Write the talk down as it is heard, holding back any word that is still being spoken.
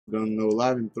We're gonna go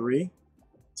live in 3,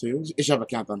 2. Ich habe a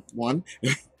countdown. 1.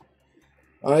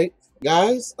 Alright,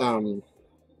 guys.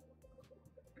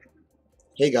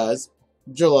 Hey guys.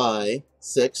 July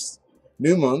 6th.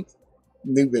 New month.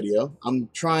 New video. I'm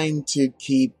trying to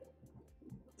keep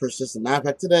persistent. Matter of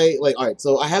fact, today, alright,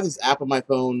 so I have this app on my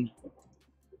phone.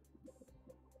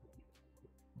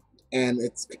 And I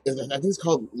think it's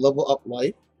called Level Up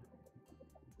Life.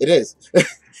 It is.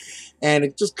 And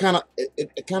it just kind of,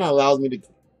 it kind of allows me to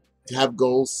have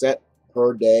goals set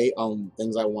per day on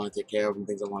things I want to take care of and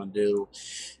things I want to do.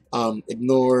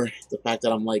 Ignore the fact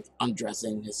that I'm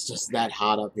undressing. It's just that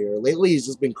hot up here. Lately, it's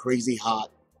just been crazy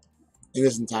hot in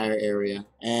this entire area.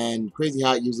 And crazy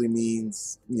hot usually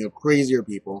means, crazier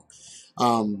people.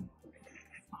 Oh,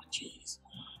 jeez.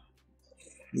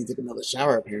 Need to take another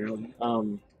shower, apparently.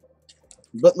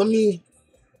 But let me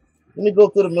go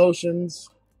through the motions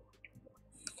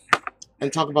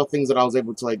and talk about things that I was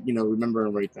able to remember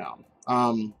and write down.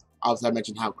 Obviously I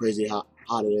mentioned how crazy hot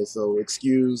it is, so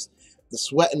excuse the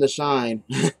sweat and the shine.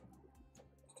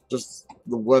 Just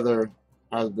the weather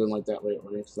has been like that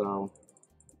lately, so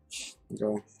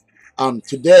okay.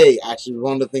 Today, actually,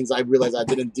 one of the things I realized I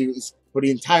didn't do for the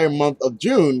entire month of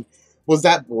June was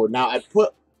that board. Now I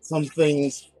put some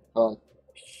things. I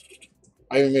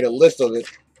even made a list of it.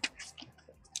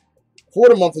 For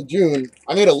the month of June,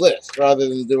 I made a list rather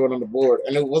than do it on the board.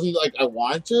 And it wasn't like I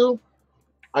wanted to.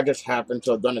 I just happened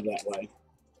to have done it that way.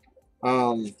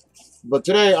 But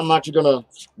today, I'm actually going to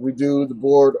redo the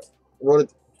board.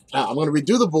 I'm going to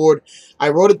redo the board. I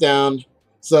wrote it down.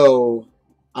 So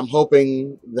I'm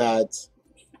hoping that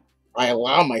I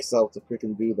allow myself to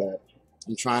freaking do that.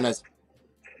 I'm trying to...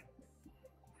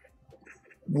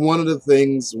 One of the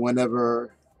things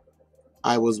whenever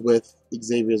I was with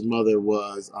Xavier's mother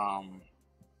was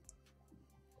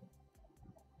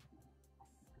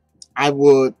I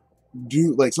would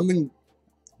do something.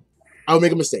 I would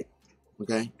make a mistake,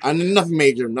 okay? And nothing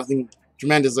major, nothing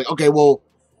tremendous. Okay, well,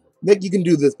 Nick, you can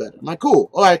do this better. I'm like, cool.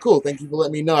 All right, cool. Thank you for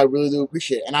letting me know. I really do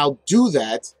appreciate it. And I'll do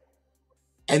that,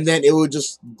 and then it would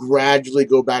just gradually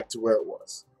go back to where it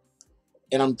was.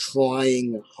 And I'm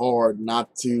trying hard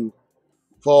not to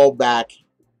fall back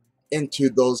into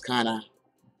those kind of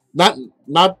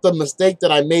not the mistake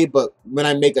that I made, but when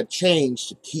I make a change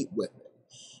to keep with it.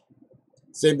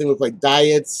 Same thing with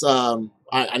diets. I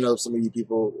know some of you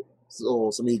people,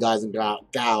 or some of you guys and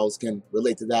gals can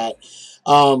relate to that.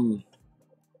 When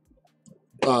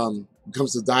it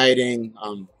comes to dieting,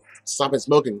 stopping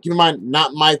smoking. Keep in mind,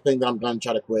 not my thing that I'm going to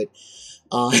try to quit.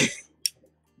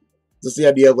 Just the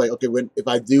idea of okay, if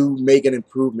I do make an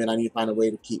improvement, I need to find a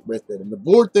way to keep with it. And the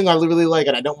board thing I really like,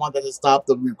 and I don't want that to stop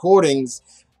the recordings.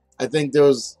 I think there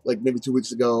was maybe 2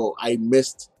 weeks ago, I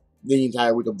missed the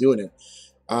entire week of doing it.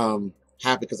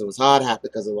 Half because it was hot, half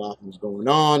because a lot of things going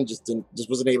on. Just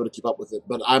wasn't able to keep up with it.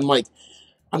 But I'm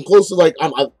close to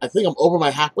I think I'm over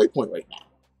my halfway point right now.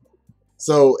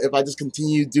 So if I just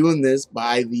continue doing this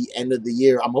by the end of the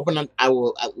year, I'm hoping I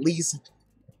will at least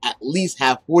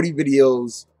have 40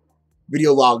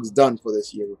 video logs done for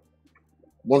this year.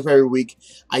 One for every week.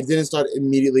 I didn't start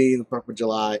immediately in the 1st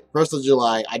of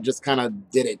July. I just kind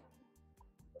of did it.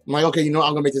 I'm like, okay, I'm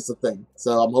going to make this a thing.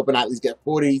 So I'm hoping I at least get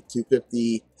 40 to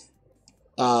 50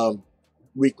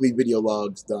 weekly video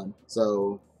logs done.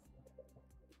 So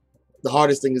the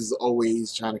hardest thing is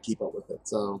always trying to keep up with it.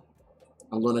 So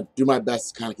I'm going to do my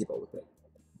best to kind of keep up with it.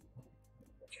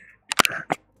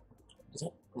 Is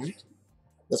that right?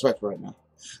 That's right for right now.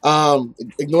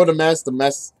 Ignore the mess. The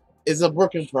mess is a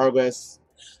work in progress.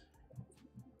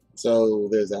 So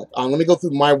there's that. Let me go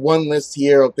through my one list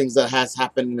here of things that has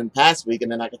happened in the past week,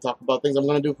 and then I can talk about things I'm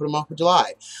going to do for the month of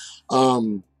July.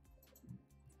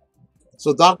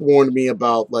 So Doc warned me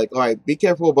about all right, be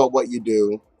careful about what you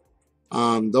do.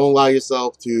 Don't allow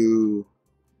yourself to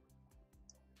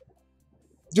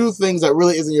do things that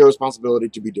really isn't your responsibility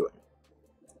to be doing.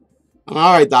 I'm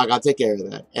all right, Doc, I'll take care of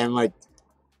that. And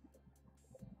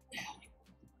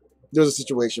there's a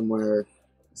situation where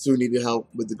Sue needed help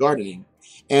with the gardening.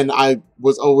 And I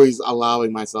was always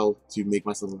allowing myself to make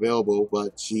myself available,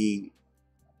 but she,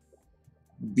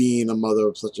 being a mother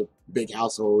of such a big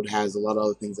household, has a lot of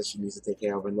other things that she needs to take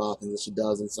care of and a lot of things that she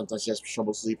does, and sometimes she has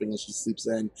trouble sleeping and she sleeps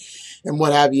in and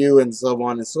what have you, and so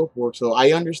on and so forth. So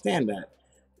I understand that.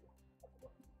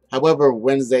 However,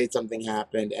 Wednesday something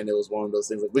happened, and it was one of those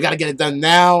things we got to get it done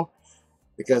now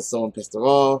because someone pissed her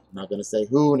off. I'm not going to say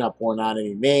who, not pouring out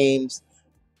any names.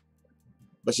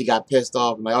 But she got pissed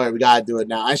off. I'm like, all right, we got to do it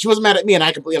now. And she wasn't mad at me, and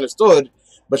I completely understood.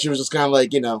 But she was just kind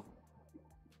of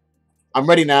I'm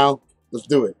ready now. Let's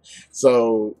do it.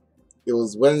 So it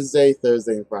was Wednesday,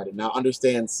 Thursday, and Friday. Now,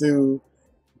 understand, Sue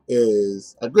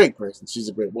is a great person. She's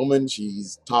a great woman.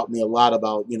 She's taught me a lot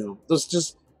about,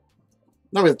 just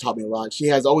not really taught me a lot. She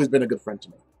has always been a good friend to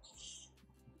me.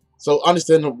 So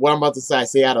understand what I'm about to say. I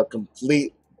say out of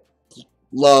complete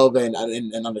love and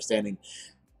understanding.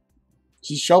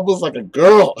 She shovels like a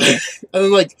girl, and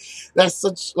then like that's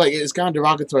such like it's kind of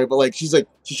derogatory, but like she's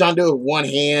trying to do it with one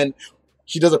hand.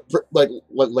 She does it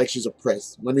like she's a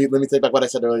press. Let me take back what I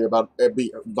said earlier about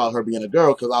about her being a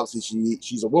girl, because obviously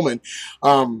she's a woman,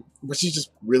 but she's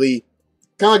just really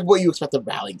kind of like what you expect a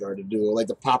valley girl to do, like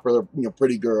the popular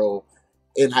pretty girl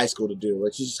in high school to do.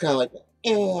 Like she's just kind of like,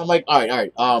 I'm like, all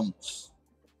right,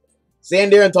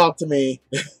 stand there and talk to me,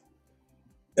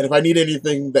 and if I need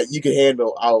anything that you can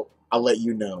handle, I'll let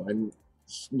you know. And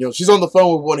she's on the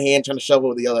phone with one hand trying to shovel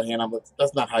with the other hand. I'm like,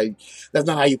 that's not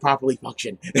how you properly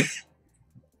function.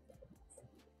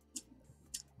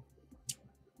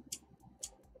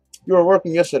 You were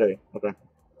working yesterday. Okay.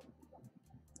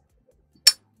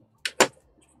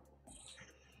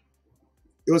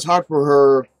 It was hard for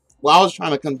her. Well, I was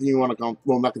trying to continue on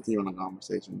not continue on a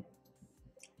conversation.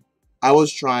 I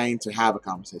was trying to have a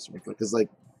conversation with her because, like,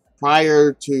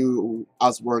 prior to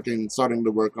us starting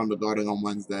to work on the garden on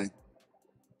Wednesday,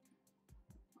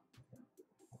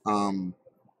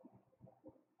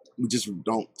 we just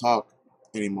don't talk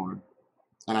anymore,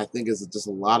 and I think it's just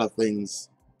a lot of things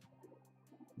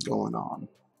going on,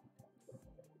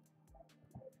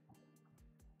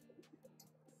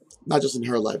 not just in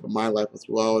her life, but my life as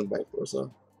well, and vice versa.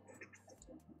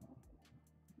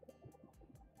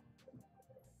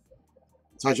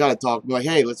 So I try to talk, be like,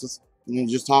 hey, let's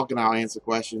just talk and I'll answer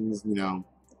questions.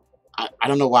 I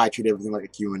don't know why I treat everything like a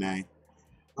Q&A.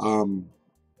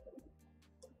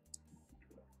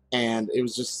 And it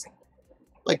was just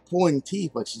like pulling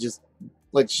teeth. Like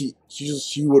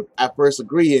she would at first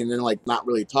agree and then like not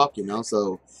really talk,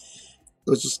 So it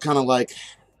was just kind of like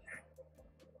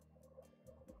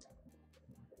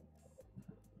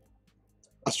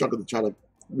I struggle to try to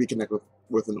reconnect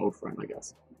with an old friend, I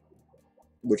guess,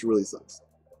 which really sucks.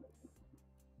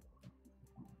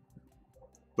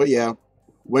 But yeah,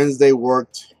 Wednesday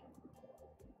worked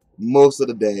most of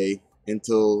the day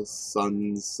until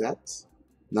sunset.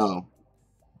 No.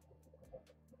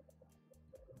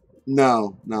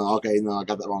 Okay, no, I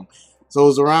got that wrong. So it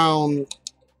was around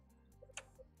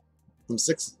from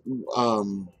 6.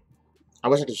 I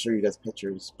wish I could show you guys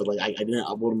pictures, but like I didn't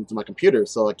upload them to my computer,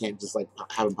 so I can't just like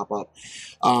have them pop up.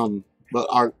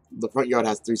 But the front yard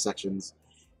has 3 sections,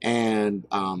 and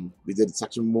we did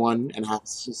section 1 and half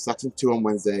section 2 on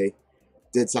Wednesday.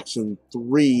 Did section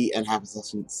 3 and half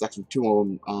section 2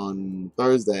 on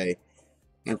Thursday,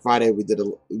 and Friday we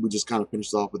just kind of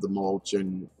finished off with the mulch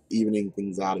and evening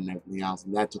things out and everything else,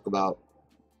 and that took about.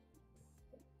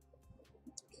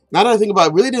 Now that I think about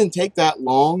it, it really didn't take that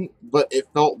long, but it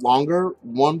felt longer.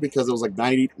 One, because it was like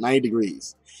 90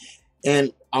 degrees,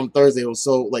 and on Thursday it was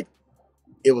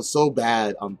so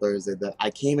bad on Thursday that I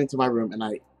came into my room and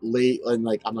I lay and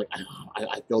like I'm like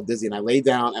I feel dizzy, and I lay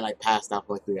down and I passed out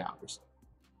for like 3 hours,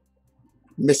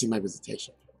 missing my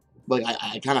visitation. Like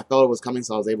I kind of felt it was coming,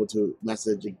 so I was able to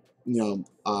message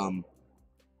my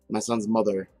son's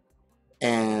mother,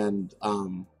 and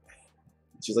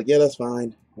she's like, yeah, that's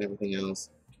fine, and everything else.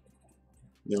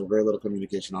 Very little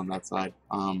communication on that side.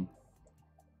 I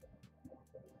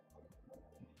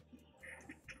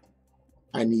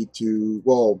need to,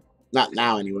 well, not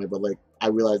now anyway, but like I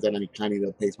realized that I kind of need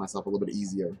to pace myself a little bit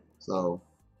easier. So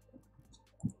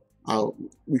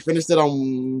we finished it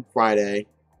on Friday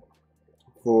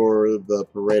for the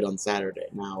parade on Saturday.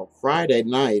 Now, Friday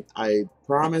night, I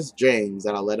promised James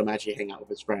that I'll let him actually hang out with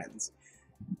his friends.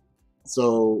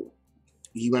 So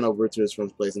he went over to his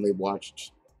friend's place and they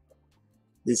watched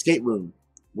the escape room,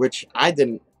 which I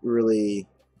didn't really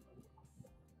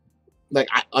like.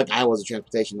 I was a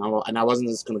transportation, and I wasn't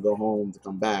just gonna go home to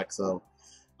come back. So,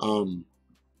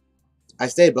 I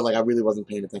stayed, but like I really wasn't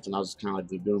paying attention. I was just kind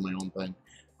of like doing my own thing.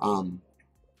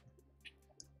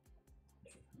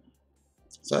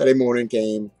 Saturday morning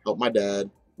came, helped my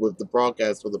dad with the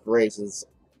broadcast for the parade, since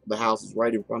the house is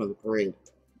right in front of the parade.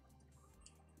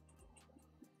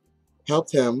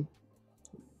 Helped him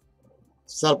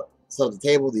set up the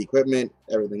table, the equipment,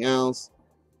 everything else.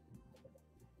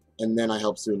 And then I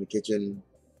helped Sue in the kitchen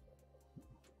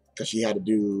because she had to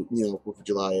do, 4th of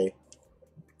July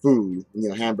food,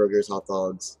 hamburgers, hot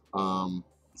dogs,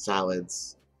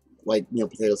 salads, like,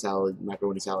 potato salad,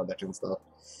 macaroni salad, that kind of stuff.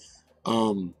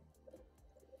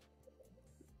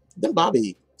 Then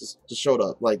Bobby just showed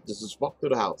up, like, just walked through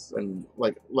the house, and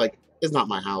like it's not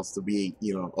my house to be,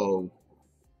 oh,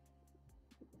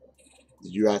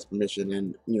 did you ask permission?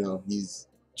 And he's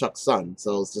Chuck's son.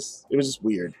 So it was just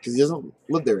weird because he doesn't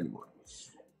live there anymore,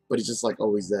 but he's just like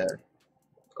always there.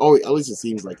 Oh, at least it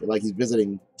seems like it. Like he's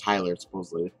visiting Tyler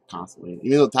supposedly constantly,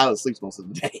 even though Tyler sleeps most of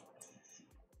the day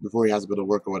before he has to go to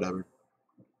work or whatever.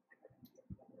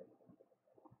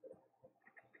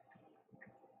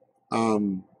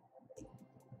 And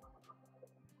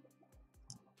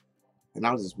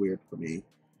that was just weird for me.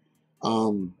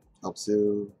 Help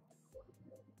Sue.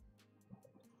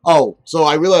 Oh, so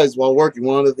I realized while working,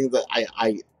 one of the things that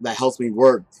that helps me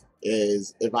work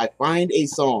is if I find a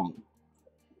song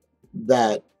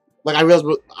that, like, I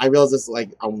realized this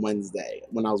like on Wednesday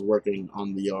when I was working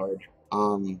on the yard.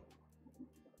 I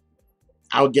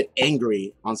would get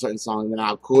angry on certain songs, and then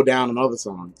I'll cool down on other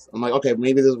songs. I'm like, okay,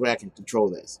 maybe this is where I can control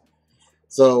this.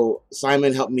 So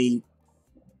Simon helped me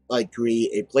like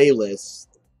create a playlist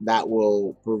that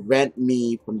will prevent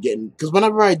me from getting, because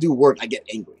whenever I do work, I get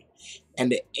angry, and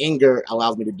the anger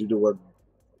allows me to do the work.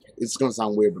 It's gonna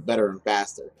sound weird, but better and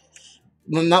faster.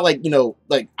 Not like,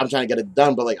 like I'm trying to get it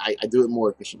done, but like I do it more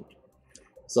efficiently.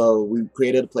 So we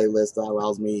created a playlist that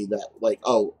allows me that, like,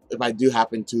 oh, if I do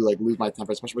happen to like lose my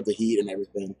temper, especially with the heat and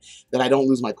everything, that I don't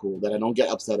lose my cool, that I don't get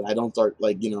upset, I don't start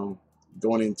like,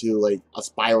 going into like a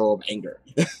spiral of anger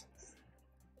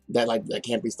that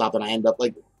can't be stopped, and I end up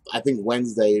like, I think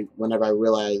Wednesday, whenever I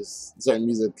realized certain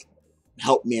music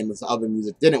helped me and this other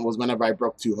music didn't, was whenever I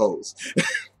broke two hoses.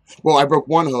 Well, I broke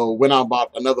one hose, went out and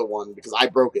bought another one because I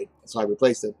broke it, so I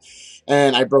replaced it,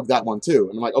 and I broke that one too.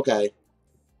 And I'm like, okay,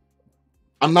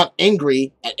 I'm not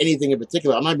angry at anything in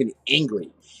particular. I'm not even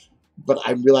angry, but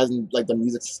I'm realizing like the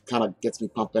music kind of gets me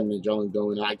pumping and adrenaline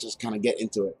going, and I just kind of get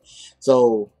into it.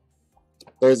 So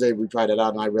Thursday we tried it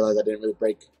out, and I realized I didn't really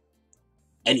break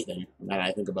anything now that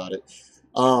I think about it.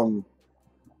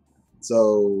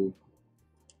 So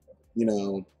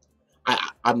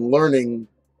I'm learning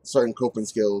certain coping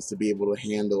skills to be able to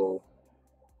handle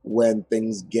when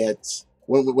things get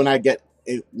when I get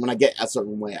a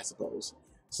certain way, I suppose.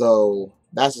 So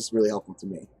that's just really helpful to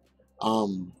me.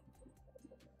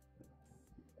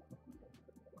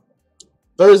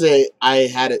 Thursday I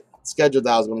had it scheduled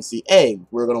that I was going to see.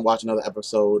 We're going to watch another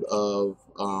episode of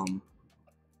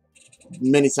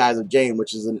Many Sides of Jane,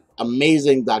 which is an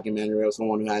amazing documentary of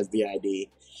someone who has DID.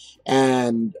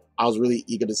 And I was really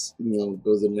eager to,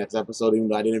 go to the next episode, even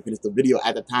though I didn't finish the video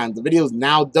at the time. The video is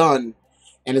now done,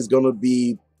 and it's going to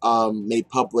be made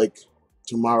public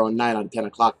tomorrow night on 10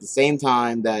 o'clock, the same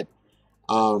time that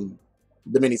The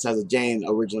Many Sides of Jane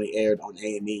originally aired on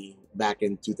A&E back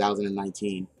in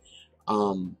 2019.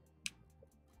 But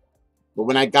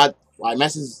when I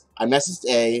messaged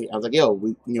A. I was like, "Yo,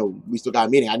 we still got a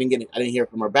meeting." I didn't hear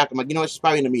from her back. I'm like, she's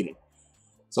probably in a meeting.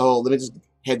 So let me just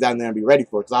head down there and be ready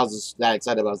for it, because I was just that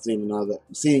excited about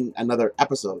seeing another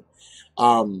episode.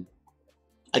 I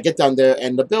get down there,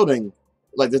 and the building,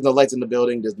 like, there's no lights in the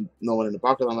building. There's no one in the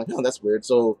parking lot. I'm like, oh, that's weird.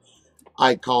 So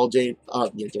I call Jane.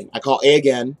 I call A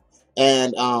again,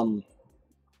 and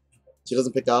she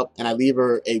doesn't pick up, and I leave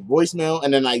her a voicemail,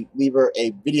 and then I leave her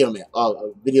a video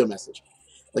message.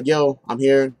 Like, yo, I'm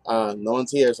here. No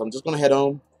one's here, so I'm just gonna head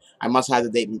home. I must have the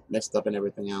date messed up and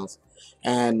everything else.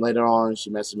 And later on,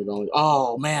 she messaged me going,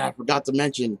 "Oh man, I forgot to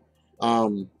mention,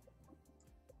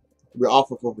 we're off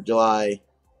for 4th of July,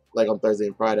 like on Thursday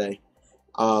and Friday.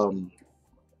 I'm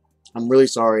really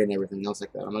sorry," and everything else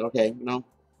like that. I'm like, okay,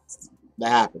 that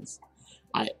happens.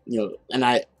 I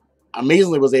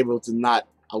amazingly was able to not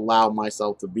allow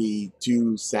myself to be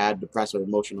too sad, depressed, or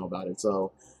emotional about it.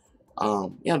 So,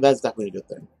 that's definitely a good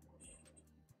thing.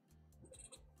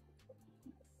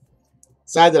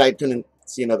 Sad that I couldn't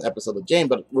see another episode of Jane,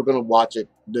 but we're gonna watch it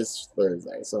this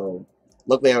Thursday. So,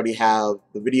 luckily, I already have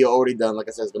the video already done. Like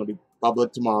I said, it's gonna be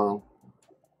public tomorrow.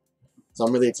 So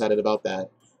I'm really excited about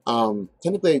that.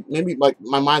 Technically, maybe like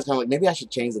my mind's kind of like, maybe I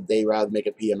should change the day rather than make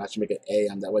it PM. I should make it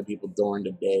AM. That way, people during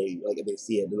the day, like if they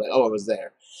see it, they're like, "Oh, it was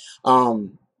there."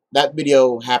 That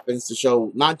video happens to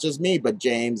show not just me, but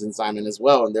James and Simon as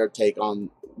well, and their take on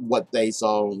what they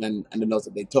saw and the notes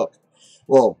that they took.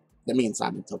 Well, that me and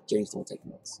Simon took. James don't take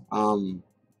notes.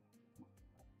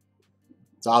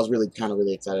 So I was really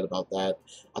excited about that.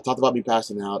 I talked about me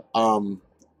passing out.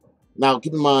 Now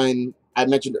keep in mind, I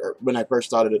mentioned when I first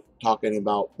started talking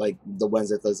about like the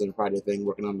Wednesday, Thursday, and Friday thing,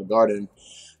 working on the garden.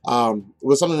 It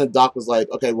was something that Doc was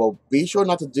like, okay, well, be sure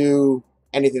not to do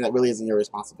anything that really isn't your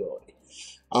responsibility.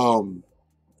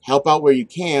 Help out where you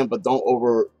can, but don't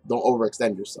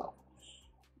overextend yourself.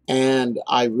 And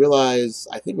I realized,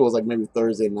 I think it was like maybe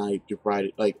Thursday night to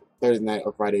Friday, like Thursday night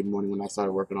or Friday morning when I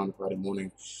started working on it Friday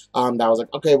morning, that I was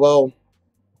like, okay, well,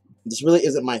 this really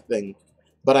isn't my thing,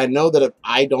 but I know that if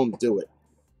I don't do it,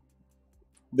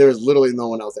 there's literally no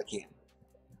one else that can.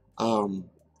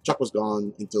 Chuck was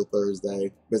gone until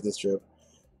Thursday, business trip.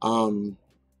 Um,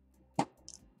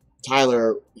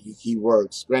 Tyler, he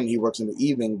works. Granted, he works in the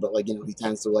evening, but like, he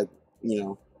tends to like, you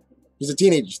know, he's a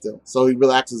teenager still, so he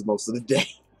relaxes most of the day.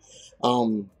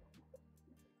 Um,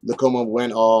 Nakoma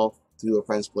went off to a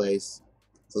friend's place,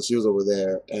 so she was over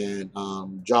there, and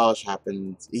Josh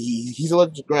happened. He's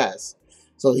allergic to grass,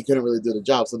 so he couldn't really do the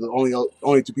job. So the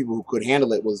only two people who could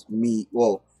handle it was me.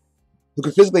 Well, who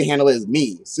could physically handle it is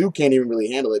me. Sue can't even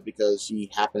really handle it because she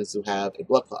happens to have a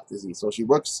blood clot disease. So she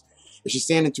works, if she's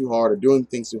standing too hard or doing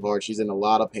things too hard, she's in a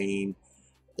lot of pain,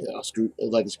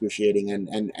 like excruciating,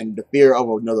 and the fear of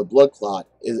another blood clot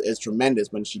is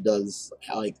tremendous when she does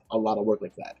like a lot of work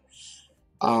like that.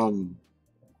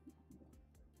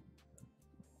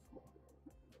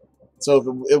 So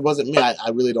if it wasn't me, I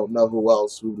really don't know who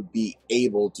else who would be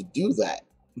able to do that,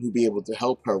 who'd be able to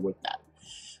help her with that.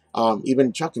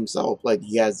 Even Chuck himself, like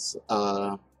he has,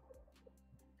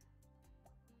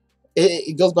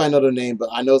 it goes by another name, but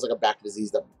I know it's like a back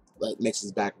disease that like makes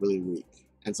his back really weak,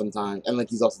 and sometimes, and like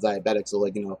he's also diabetic, so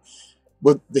like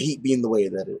with the heat being the way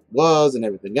that it was and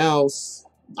everything else,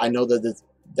 I know that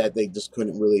they just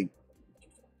couldn't really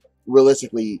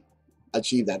realistically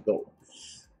achieve that goal.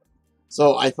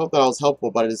 So I felt that I was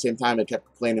helpful, but at the same time, it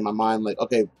kept playing in my mind like,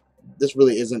 okay, this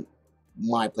really isn't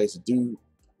my place to do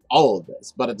all of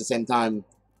this. But at the same time,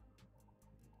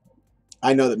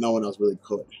 I know that no one else really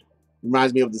could.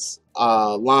 Reminds me of this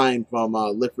line from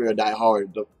Live Free or Die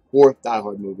Hard, the fourth Die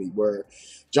Hard movie, where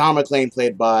John McClane,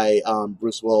 played by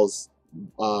Bruce Willis,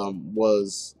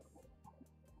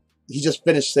 he just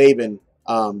finished saving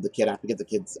the kid. I forget the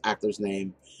kid's actor's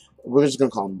name. We're just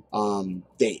gonna call him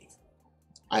Dave.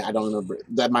 I don't remember.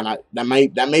 That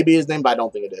may be his name, but I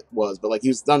don't think it was. But like he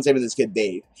was done saving this kid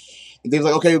Dave, and Dave's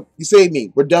like, "Okay, you saved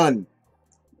me. We're done.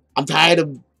 I'm tired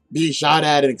of being shot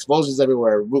at and explosions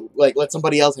everywhere. Like let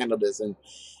somebody else handle this."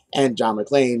 And John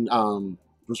McClane,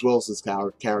 Bruce Willis's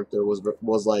character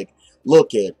was like,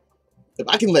 "Look, kid, if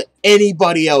I can let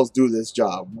anybody else do this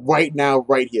job right now,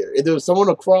 right here, if there was someone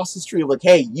across the street like,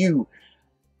 hey, you,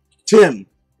 Tim,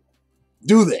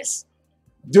 do this,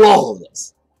 do all of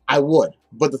this, I would.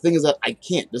 But the thing is that I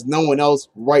can't. There's no one else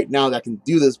right now that can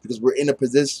do this because we're in a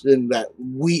position that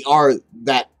we are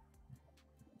that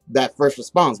first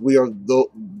response. We are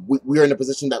in a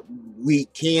position that we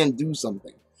can do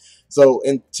something. So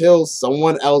until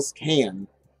someone else can,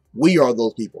 we are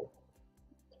those people."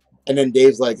 And then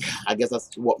Dave's like, "I guess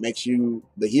that's what makes you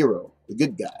the hero, the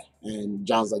good guy." And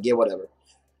John's like, "Yeah, whatever.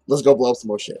 Let's go blow up some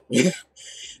more shit."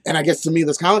 And I guess to me,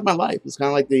 that's kind of like my life. It's kind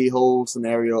of like the whole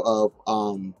scenario of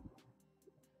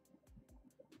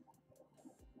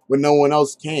when no one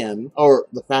else can, or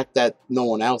the fact that no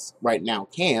one else right now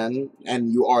can, and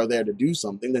you are there to do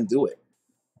something, then do it.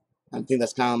 I think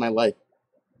that's kind of my life.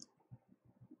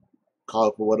 Call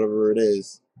it for whatever it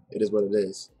is. It is what it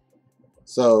is.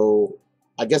 So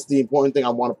I guess the important thing I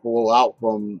want to pull out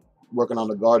from working on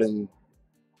the garden,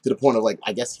 to the point of like,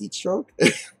 I guess heat stroke,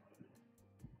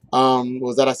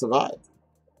 was that I survived.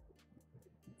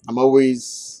 I'm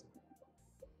always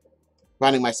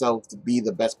finding myself to be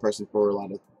the best person for a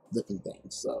lot of different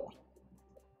things. So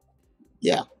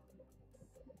yeah,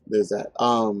 there's that.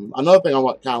 Another thing I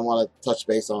kind of want to touch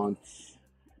base on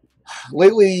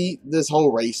lately, this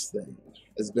whole race thing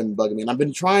has been bugging me, and I've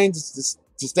been trying to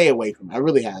stay away from it. I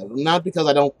really have. Not because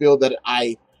I don't feel that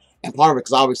I am part of it,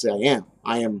 because obviously I am.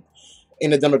 I am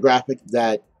in a demographic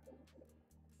that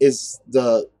is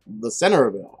the center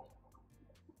of it all.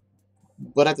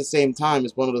 But at the same time,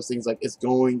 it's one of those things like it's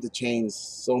going to change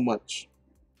so much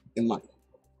in life.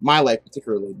 My life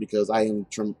particularly, because I am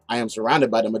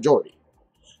surrounded by the majority.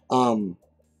 And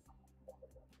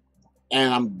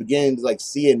I'm beginning to like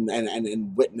see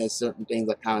and witness certain things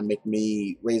that kind of make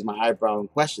me raise my eyebrow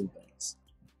and question things.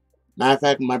 Matter of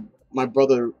fact, my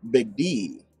brother Big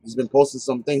D, he's been posting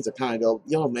some things that kind of go,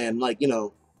 yo man, like,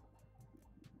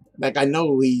 like I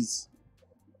know he's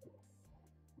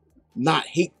not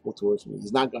hateful towards me.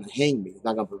 He's not going to hang me. He's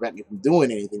not going to prevent me from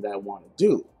doing anything that I want to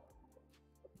do.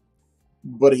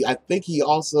 But I think he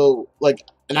also like,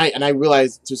 and I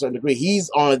realize to a certain degree, he's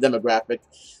on a demographic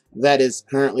that is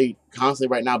currently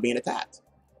constantly right now being attacked.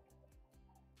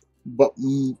 But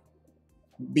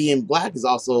being black is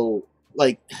also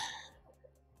like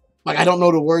I don't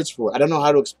know the words for it. I don't know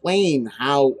how to explain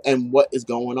how and what is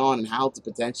going on and how to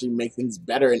potentially make things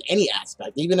better in any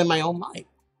aspect, even in my own life.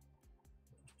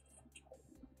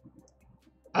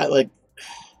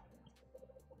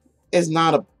 It's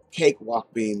not a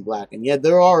cakewalk being black, and yet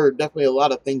there are definitely a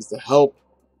lot of things to help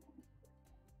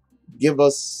give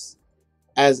us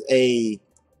as a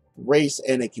race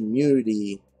and a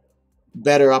community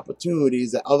better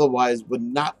opportunities that otherwise would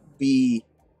not be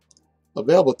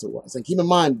available to us. And keep in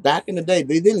mind, back in the day,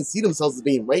 they didn't see themselves as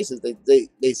being racist.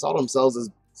 They saw themselves as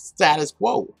status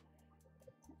quo.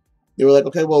 They were like,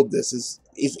 okay, well, this is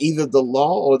it's either the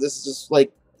law or this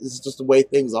is just the way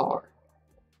things are.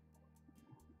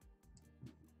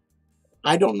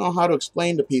 I don't know how to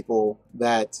explain to people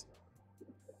that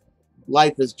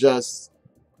life is just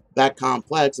that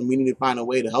complex and we need to find a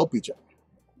way to help each other.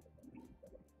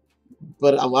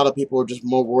 But a lot of people are just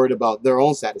more worried about their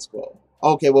own status quo.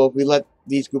 Okay, well, if we let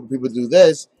these group of people do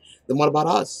this, then what about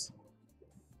us?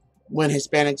 When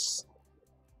Hispanics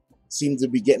seem to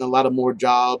be getting a lot of more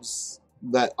jobs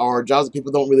that are jobs that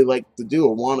people don't really like to do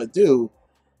or want to do,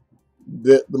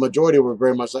 the majority were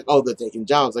very much like, oh, they're taking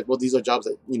jobs. Like, well, these are jobs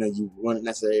that, you wouldn't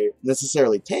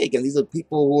necessarily take. And these are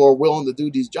people who are willing to do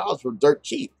these jobs for dirt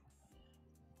cheap.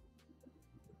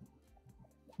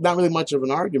 Not really much of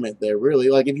an argument there, really.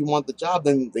 Like, if you want the job,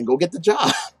 then go get the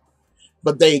job.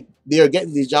 But they are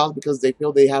getting these jobs because they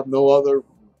feel they have no other.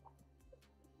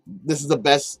 This is the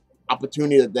best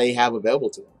opportunity that they have available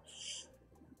to them.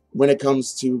 When it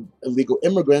comes to illegal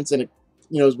immigrants, and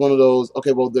it's one of those.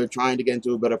 Okay, well, they're trying to get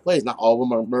into a better place. Not all of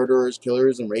them are murderers,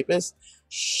 killers, and rapists.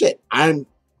 Shit, I'm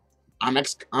an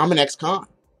ex-con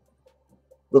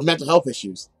with mental health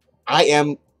issues. I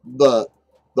am the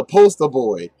poster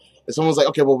boy. If someone's like,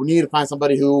 okay, well, we need to find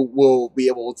somebody who will be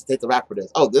able to take the rap for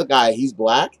this. Oh, this guy, he's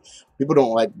black. People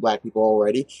don't like black people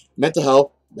already. Mental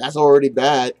health, that's already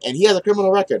bad. And he has a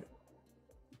criminal record.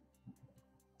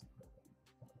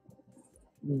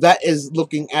 That is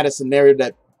looking at a scenario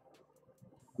that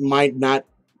might not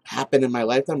happen in my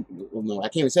lifetime. Well, no, I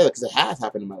can't even say that because it has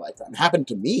happened in my lifetime. It happened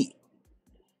to me.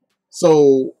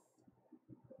 So,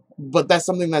 but that's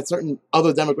something that certain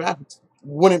other demographics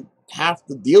wouldn't have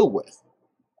to deal with.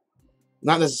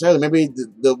 Not necessarily. Maybe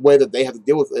the way that they have to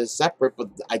deal with it is separate,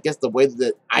 but I guess the way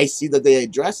that I see that they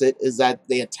address it is that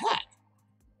they attack.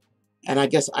 And I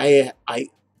guess I'm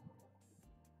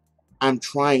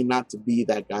trying not to be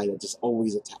that guy that just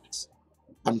always attacks.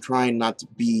 I'm trying not to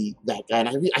be that guy.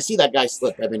 And I see that guy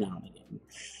slip every now and again.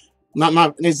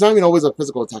 It's not even always a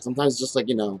physical attack. Sometimes it's just like,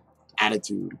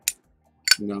 attitude.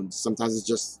 Sometimes it's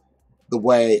just the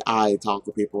way I talk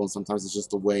to people, and sometimes it's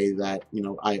just the way that,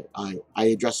 I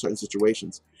address certain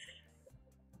situations.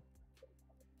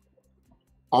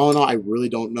 All in all, I really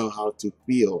don't know how to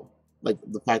feel. Like,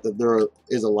 the fact that there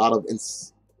is a lot of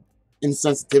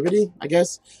insensitivity, I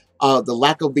guess. The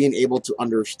lack of being able to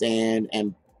understand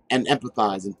and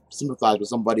empathize and sympathize with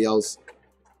somebody else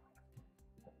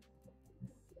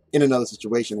in another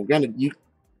situation. And granted,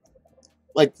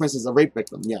 like, for instance, a rape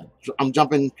victim. Yeah, I'm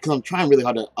jumping because I'm trying really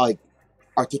hard to,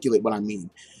 articulate what I mean.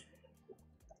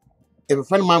 If a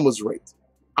friend of mine was raped,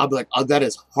 I'll be like, oh, that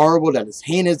is horrible, that is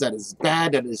heinous, that is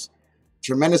bad, that is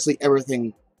tremendously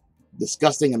everything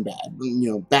disgusting and bad.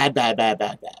 Bad, bad, bad,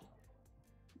 bad, bad.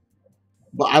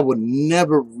 But I would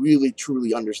never really,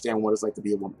 truly understand what it's like to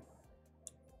be a woman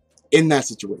in that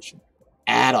situation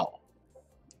at all.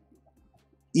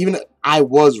 Even if I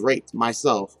was raped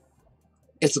myself,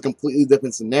 it's a completely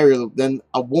different scenario than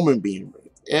a woman being raped.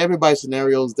 Everybody's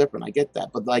scenario is different. I get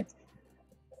that. But,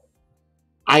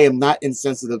 I am not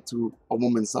insensitive to a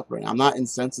woman suffering. I'm not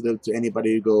insensitive to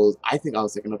anybody who goes, I think I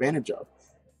was taken advantage of.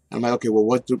 And I'm like, okay, well,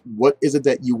 what is it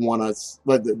that you want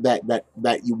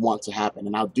that you want to happen?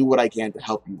 And I'll do what I can to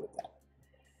help you with that.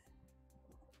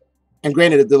 And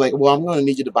granted, they're like, well, I'm going to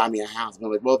need you to buy me a house. And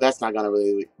I'm like, well, that's not going to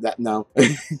really, no.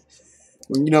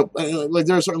 Like,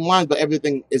 there are certain lines, but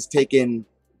everything needs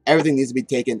to be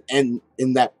taken in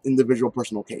that individual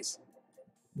personal case.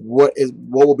 What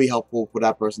will be helpful for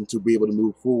that person to be able to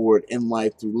move forward in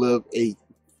life, to live a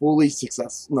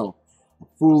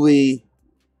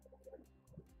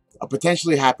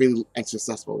potentially happy and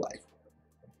successful life.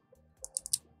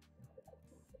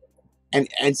 And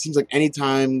it seems like any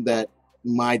time that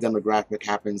my demographic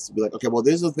happens to be like, okay, well,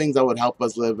 these are the things that would help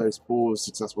us live a full,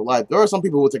 successful life. There are some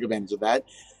people who will take advantage of that.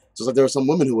 Just like there are some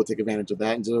women who will take advantage of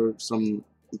that, and there are some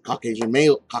Caucasian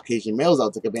males that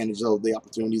will take advantage of the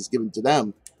opportunities given to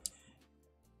them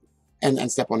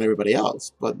and step on everybody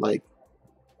else. But,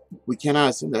 we cannot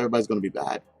assume that everybody's going to be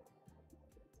bad.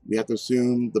 We have to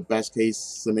assume the best case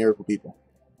scenario for people.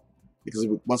 Because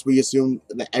once we assume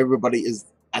that everybody is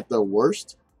at their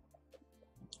worst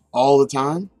all the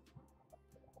time,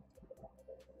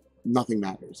 nothing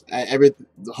matters. The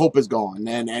hope is gone,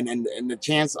 and the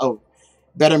chance of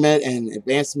betterment and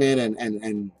advancement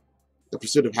and the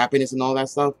pursuit of happiness and all that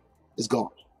stuff is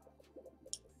gone.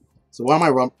 So what am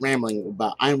I rambling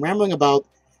about? I'm rambling about,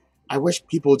 I wish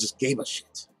people just gave a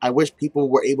shit. I wish people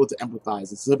were able to empathize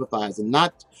and sympathize and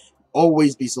not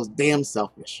always be so damn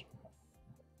selfish.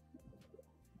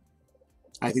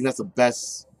 I think that's the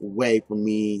best way for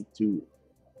me to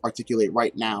articulate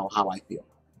right now how I feel.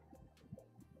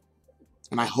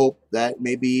 And I hope that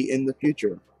maybe in the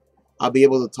future I'll be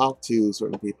able to talk to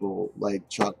certain people like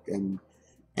Chuck and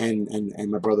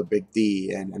my brother Big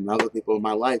D and other people in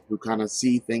my life who kind of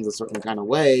see things a certain kind of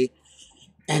way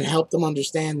and help them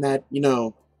understand that, you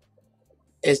know,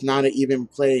 it's not an even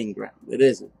playing ground. It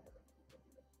isn't.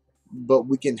 But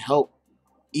we can help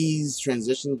ease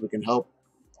transitions. We can help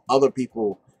other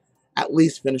people at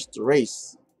least finish the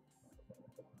race.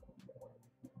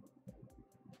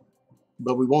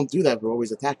 But we won't do that if we're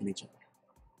always attacking each other.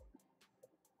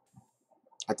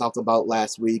 I talked about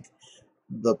last week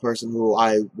the person who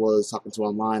I was talking to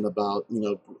online about,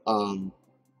 you know,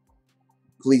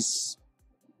 police,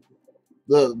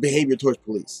 the behavior towards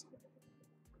police.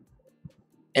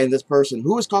 And this person,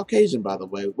 who was Caucasian, by the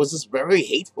way, was just very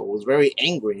hateful, was very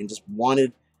angry, and just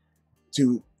wanted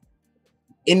to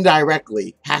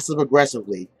indirectly,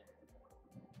 passive-aggressively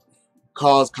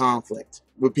cause conflict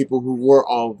with people who were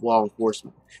all law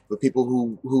enforcement, with people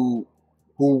who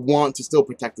want to still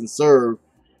protect and serve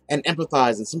and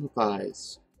empathize and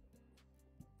sympathize.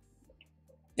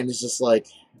 And it's just like,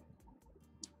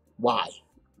 why?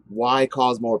 Why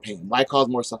cause more pain? Why cause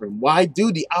more suffering? Why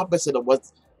do the opposite of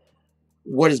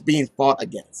what is being fought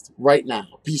against right now,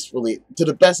 peacefully, to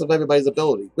the best of everybody's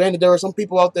ability? Granted, there are some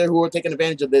people out there who are taking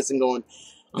advantage of this and going,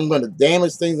 I'm going to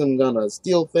damage things, I'm going to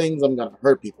steal things, I'm going to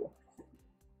hurt people.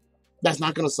 That's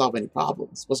not going to solve any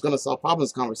problems. What's going to solve problems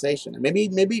is conversation. And maybe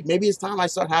it's time I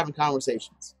start having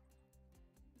conversations.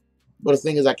 But the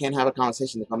thing is, I can't have a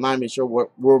conversation if I'm not even sure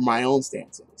where my own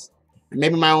stance is. And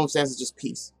maybe my own stance is just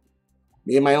peace.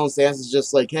 Maybe my own stance is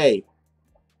just like, hey,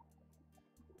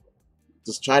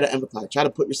 just try to empathize. Try to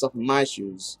put yourself in my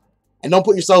shoes. And don't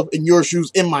put yourself in your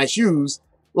shoes in my shoes.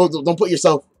 Well, don't put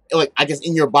yourself, like, I guess,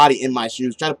 in your body in my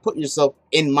shoes. Try to put yourself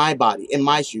in my body, in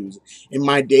my shoes, in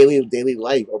my daily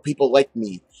life, or people like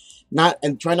me.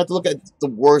 And try not to look at the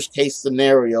worst case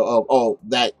scenario of, oh,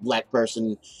 that black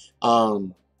person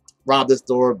robbed the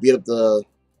store, beat up the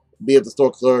store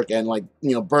clerk, and, like,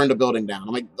 you know, burn the building down.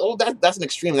 I'm like, oh, that's an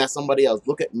extreme. That's somebody else.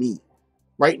 Look at me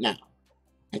right now,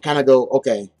 and kind of go,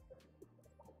 okay,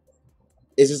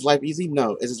 is his life easy?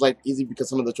 No. Is his life easy because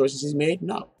some of the choices he's made?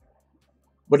 No.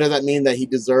 But does that mean that he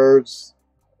deserves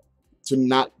to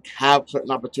not have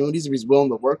certain opportunities if he's willing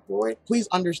to work for it? Please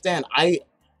understand, I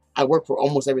work for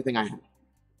almost everything I have.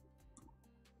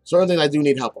 Certain things I do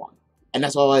need help on. And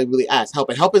that's all I really ask. Help.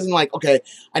 And help isn't like, okay,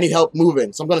 I need help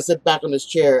moving, so I'm going to sit back on this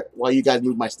chair while you guys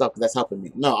move my stuff because that's helping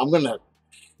me. No, I'm going to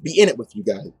be in it with you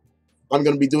guys. I'm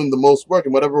going to be doing the most work,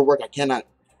 and whatever work I cannot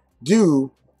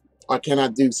do or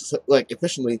cannot do, like,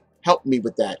 efficiently, help me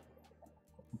with that.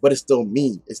 But it's still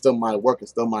me. It's still my work.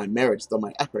 It's still my merit. It's still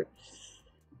my effort.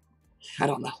 I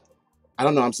don't know.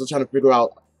 I'm still trying to figure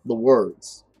out the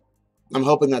words. I'm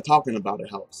hoping that talking about it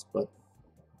helps, but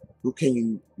who can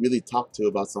you really talk to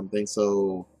about something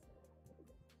so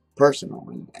personal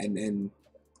and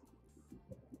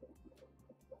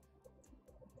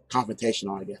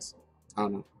confrontational, I guess. I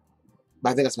don't know. But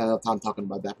I think I spent a lot of time talking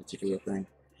about that particular thing.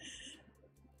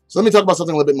 So let me talk about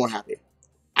something a little bit more happy.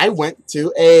 I went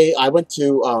to a 4th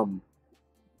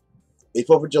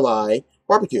of July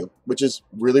barbecue, which is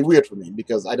really weird for me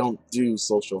because I don't do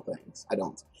social things. I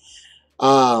don't.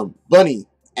 Bunny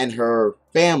and her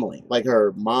family, like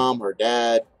her mom, her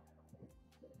dad,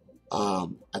 I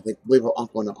believe her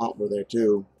uncle and her aunt were there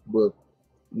too, with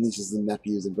nieces and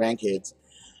nephews and grandkids.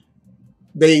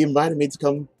 They invited me to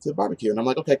come to the barbecue, and I'm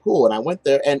like, okay, cool. And I went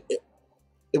there, and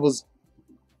it wasn't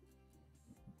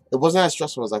as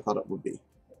stressful as I thought it would be.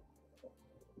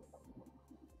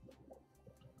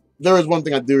 There is one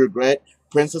thing I do regret.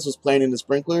 Princess was playing in the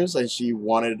sprinklers, and she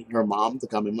wanted her mom to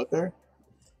come in with her,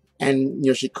 and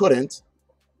you know she couldn't.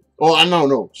 Well,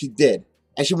 no, she did,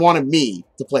 and she wanted me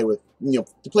to play with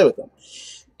them.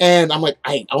 And I'm like,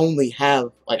 I only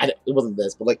have, like, it wasn't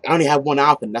this, but, like, I only have one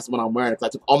outfit, and that's the one I'm wearing, because I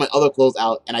took all my other clothes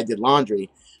out, and I did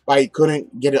laundry, but I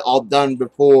couldn't get it all done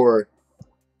before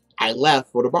I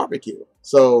left for the barbecue.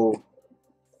 So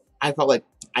I felt like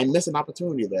I missed an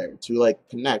opportunity there to, like,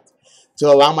 connect, to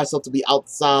allow myself to be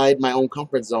outside my own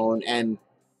comfort zone and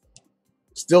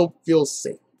still feel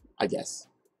safe, I guess.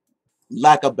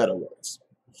 Lack of better words.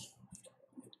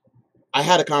 I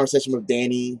had a conversation with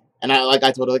Danny, and I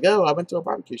told her, like, oh, I went to a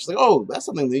barbecue. She's like, oh, that's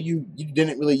something that you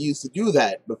didn't really used to do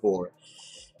that before.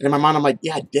 And in my mind, I'm like,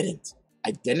 yeah, I didn't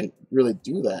really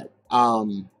do that.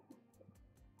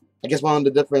 I guess one of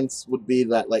the difference would be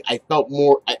that, like, I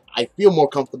feel more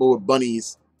comfortable with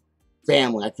Bunny's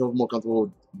family. I feel more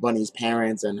comfortable Bunny's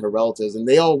parents and her relatives, and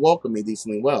they all welcome me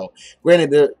decently well.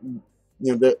 Granted, they're,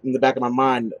 in the back of my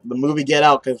mind, the movie Get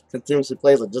Out continuously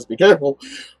plays, like, just be careful.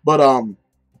 But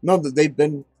no, they've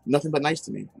been nothing but nice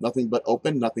to me, nothing but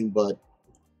open, nothing but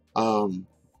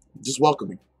just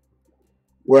welcoming.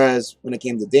 Whereas when it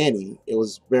came to Danny, it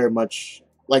was very much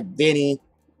like Danny,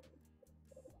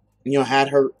 had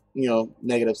her,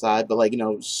 negative side, but like,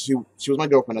 she was my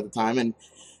girlfriend at the time, and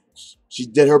she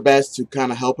did her best to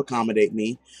kind of help accommodate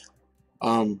me.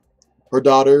 Her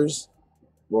daughters,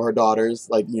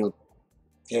 like,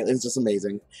 Caitlin's just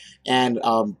amazing. And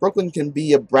Brooklyn can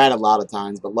be a brat a lot of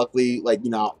times, but luckily, like,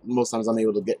 most times I'm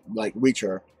able to reach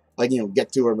her, like,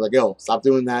 get to her and be like, yo, stop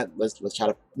doing that. Let's try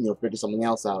to, figure something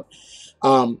else out.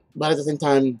 But at the same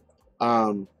time,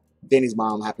 Danny's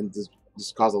mom happened to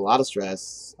just cause a lot of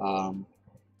stress.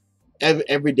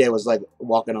 Every day was like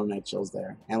walking on eggshells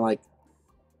there. And like,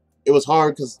 it was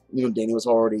hard because, Danny was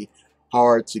already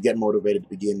hard to get motivated to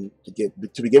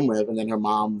begin with. And then her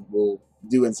mom will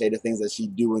do and say the things that she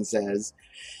do and says.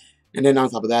 And then on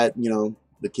top of that,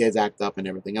 the kids act up and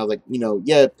everything. I was like,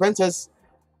 yeah, Princess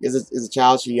is a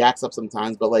child. She acts up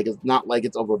sometimes, but like, it's not like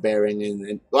it's overbearing.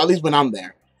 And well, at least when I'm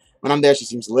there. When I'm there, she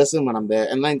seems to listen when I'm there.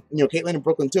 And then, Caitlin and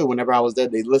Brooklyn too, whenever I was there,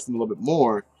 they listened a little bit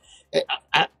more.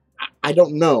 I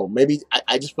don't know. Maybe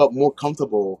I just felt more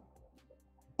comfortable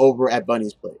over at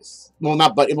Bunny's place. Well,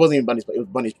 it wasn't even Bunny's place. It was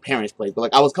Bunny's parents' place. But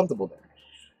like, I was comfortable there.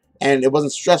 And it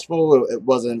wasn't stressful. It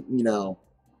wasn't,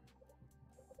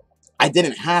 I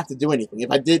didn't have to do anything. If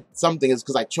I did something, it's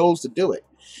because I chose to do it.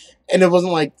 And it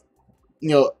wasn't like,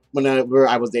 whenever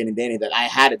I was dating Danny, that I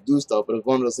had to do stuff. But it was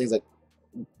one of those things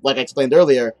like I explained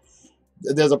earlier,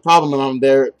 there's a problem and I'm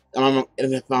there, and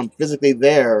if I'm physically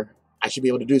there, I should be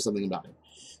able to do something about it.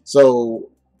 So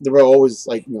there were always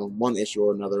like, one issue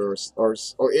or another, or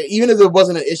even if there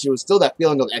wasn't an issue, it was still that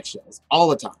feeling of eggshells all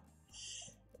the time.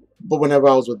 But whenever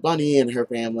I was with Bunny and her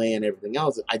family and everything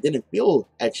else, I didn't feel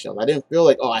eggshells. I didn't feel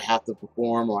like, oh, I have to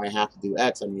perform, or I have to do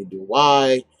X, I need to do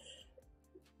Y,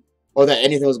 or that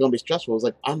anything was going to be stressful. It was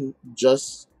like, I'm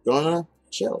just gonna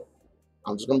chill.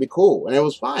 I'm just going to be cool. And it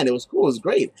was fine. It was cool. It was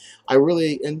great. I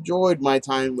really enjoyed my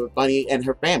time with Bunny and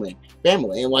her family.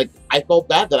 And like, I felt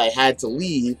bad that I had to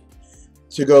leave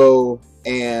to go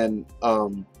and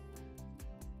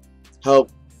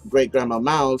help Great Grandma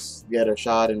Mouse get her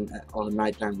shot and on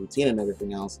nighttime routine and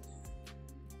everything else.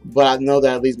 But I know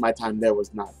that at least my time there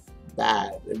was not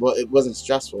bad. It wasn't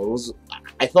stressful.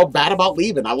 I felt bad about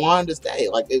leaving. I wanted to stay.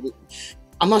 Like,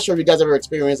 I'm not sure if you guys ever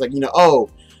experienced, like,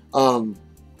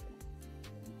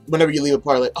 whenever you leave a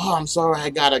party, like, oh, I'm sorry, I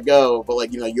gotta go, but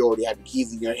like, you already have your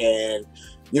keys in your hand.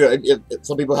 If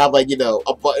some people have like,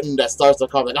 a button that starts the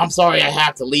car, like, I'm sorry, I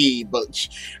have to leave, but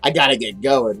I gotta get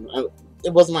going.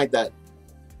 It wasn't like that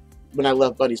when I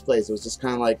left Bunny's place. It was just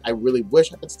kind of like, I really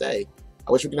wish I could stay.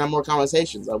 I wish we could have more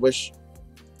conversations. I wish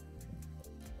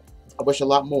a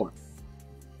lot more.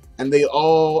 And they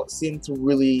all seem to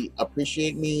really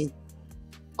appreciate me.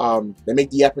 They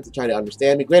make the effort to try to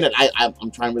understand me. Granted,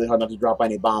 I'm trying really hard not to drop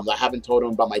any bombs. I haven't told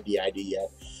them about my DID yet.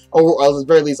 Or at the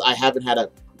very least, I haven't had a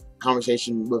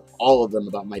conversation with all of them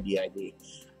about my DID.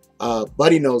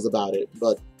 Buddy knows about it,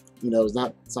 but, it's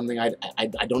not something I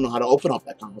don't know how to open up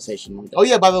that conversation. Like, oh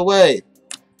yeah, by the way,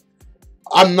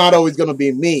 I'm not always going to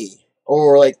be me.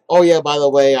 Or like, oh yeah, by the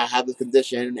way, I have this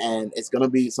condition and it's going to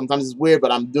be, sometimes it's weird,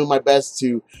 but I'm doing my best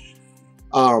to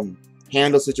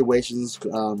handle situations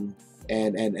and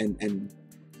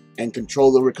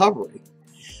control the recovery.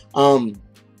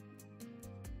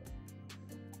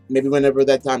 Maybe whenever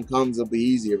that time comes, it'll be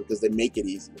easier because they make it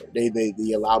easier.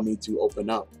 They allow me to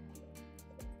open up.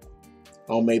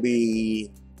 Or maybe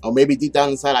deep down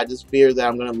inside, I just fear that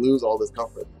I'm gonna lose all this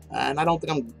comfort, and I don't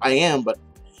think I am. But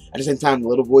at the same time, a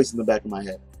little voice in the back of my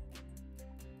head.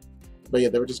 But yeah,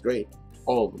 they were just great.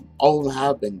 All of them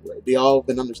have been great. They all have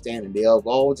been understanding. They have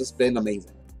all just been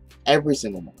amazing. Every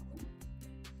single one.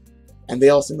 And they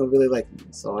all seem to really like me.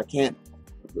 So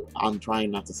I'm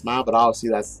trying not to smile, but obviously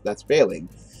that's failing.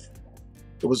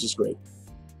 It was just great.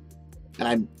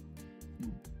 And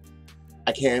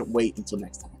I can't wait until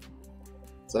next time.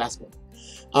 So that's good.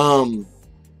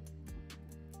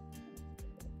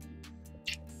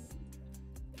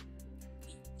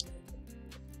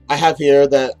 I have here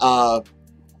that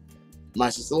my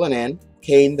sister Lynn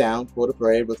came down for the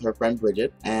parade with her friend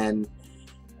Bridget, and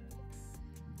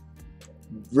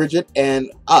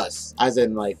us, as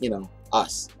in like,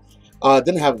 us,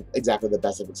 didn't have exactly the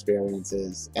best of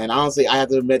experiences. And honestly, I have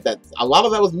to admit that a lot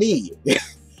of that was me.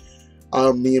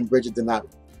 Me and Bridget did not,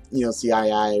 see eye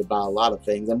to eye about a lot of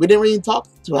things. And we didn't really talk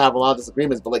to have a lot of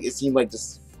disagreements, but like, it seemed like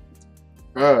just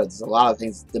there's a lot of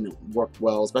things that didn't work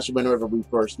well, especially whenever we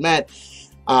first met.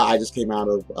 I just came out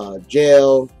of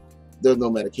jail. There was no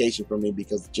medication for me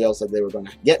because jail said they were going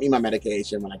to get me my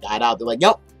medication. When I got out, they're like,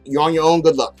 "Yep, you're on your own.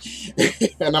 Good luck."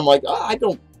 And I'm like, "Oh, I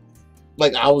don't."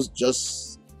 Like, I was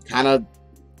just kind of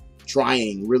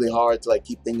trying really hard to like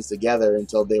keep things together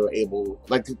until they were able,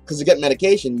 like, because to get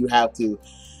medication, you have to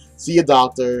see a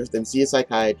doctor, then see a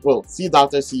psychiatrist. Well, see a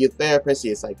doctor, see a therapist,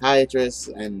 see a psychiatrist,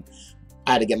 and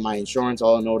I had to get my insurance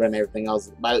all in order and everything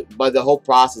else. By the whole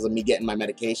process of me getting my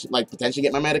medication, like potentially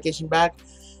get my medication back,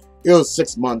 it was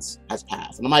 6 months has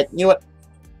passed. And I'm like, you know what?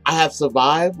 I have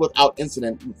survived without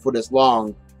incident for this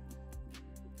long.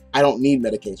 I don't need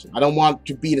medication. I don't want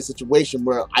to be in a situation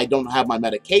where I don't have my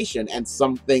medication and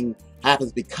something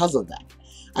happens because of that.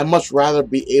 I'd much rather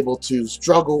be able to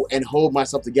struggle and hold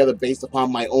myself together based upon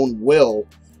my own will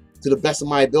to the best of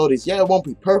my abilities. Yeah, it won't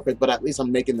be perfect, but at least I'm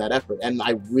making that effort. And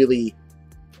I really,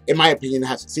 in my opinion,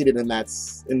 have succeeded in that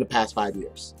in the past 5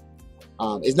 years.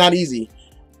 It's not easy,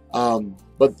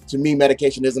 but to me,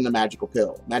 medication isn't a magical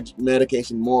pill.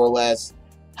 Medication more or less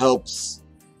helps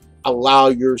allow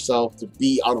yourself to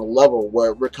be on a level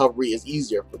where recovery is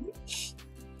easier for you,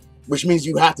 which means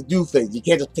you have to do things. You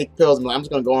can't just take pills and be like, I'm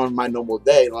just going to go on my normal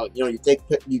day. Like, you know, you take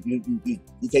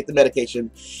the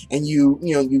medication and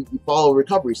you follow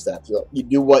recovery steps. You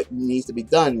do what needs to be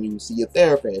done. You see a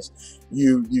therapist.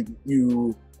 You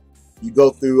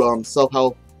go through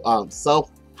self-help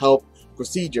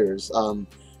procedures.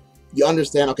 You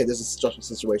understand, okay, this is a stressful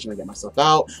situation. I get myself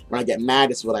out. When I get mad,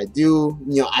 this is what I do.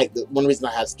 You know, one reason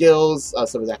I have skills,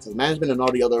 service access management, and all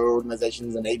the other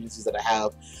organizations and agencies that I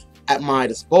have at my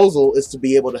disposal is to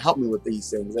be able to help me with these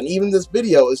things. And even this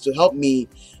video is to help me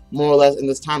more or less in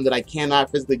this time that I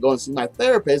cannot physically go and see my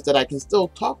therapist, that I can still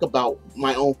talk about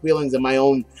my own feelings and my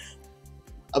own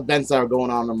events that are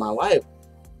going on in my life.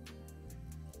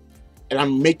 And I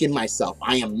am making myself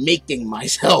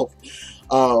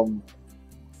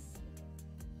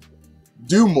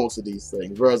do most of these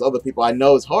things, whereas other people, I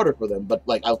know it's harder for them. But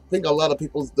like, I think a lot of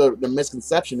people's the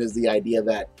misconception is the idea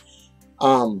that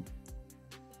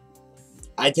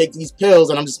I take these pills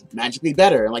and I'm just magically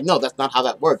better. And like, no, that's not how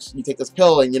that works. You take this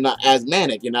pill and you're not as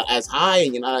manic, you're not as high,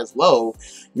 and you're not as low.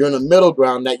 You're in a middle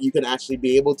ground that you can actually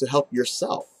be able to help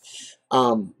yourself.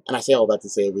 And I say all that to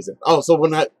say a reason. Oh, so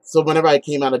whenever I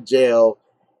came out of jail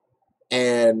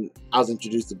and I was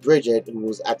introduced to Bridget, who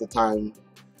was at the time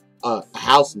a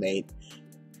housemate,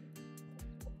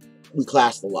 we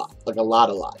clashed a lot, like a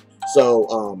lot.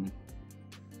 So,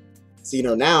 you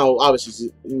know, now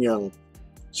obviously, you know,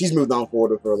 she's moved on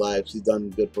forward with her life. She's done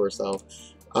good for herself,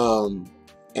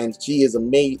 and she is a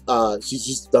mate. She's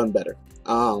just done better.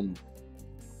 And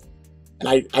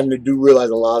I do realize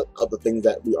a lot of the things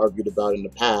that we argued about in the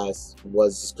past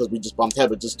was because we just bumped heads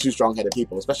with just two strong-headed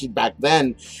people, especially back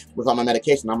then without my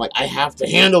medication. I'm like, I have to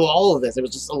handle all of this. It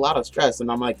was just a lot of stress,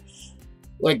 and I'm like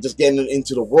just getting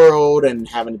into the world and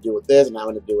having to deal with this and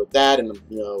having to deal with that, and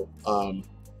you know,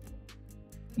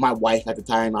 my wife at the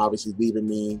time obviously leaving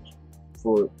me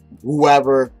for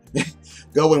whoever,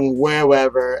 going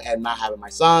wherever, and not having my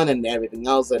son and everything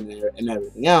else and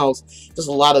everything else. Just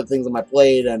a lot of things on my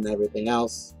plate and everything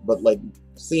else. But like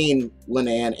seeing Lynn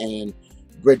and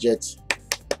Bridget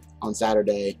on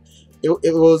Saturday, it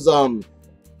was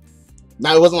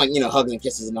now it wasn't like, you know, hugs and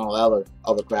kisses and all that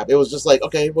other crap. It was just like,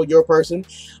 okay, well, you're a person.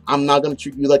 I'm not gonna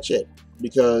treat you like shit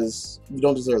because you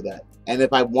don't deserve that. And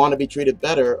if I want to be treated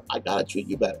better, I gotta treat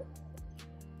you better.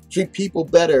 Treat people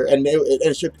better, and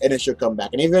it should come back.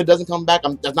 And even if it doesn't come back,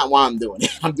 that's not why I'm doing it.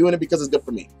 I'm doing it because it's good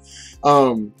for me.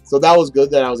 So that was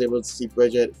good that I was able to see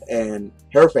Bridget and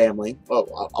her family,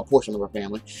 well, a portion of her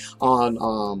family, on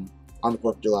the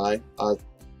 4th of July,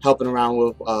 helping around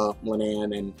with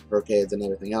Lynn and her kids and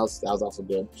everything else. That was also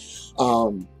good.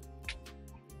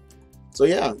 So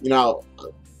yeah, you know,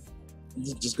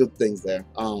 just good things there.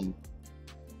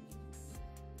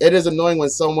 It is annoying when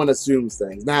someone assumes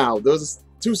things. Now, there's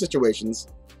 2 situations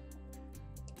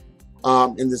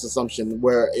in this assumption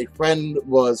where a friend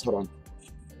was, hold on.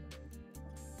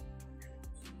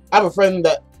 I have a friend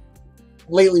that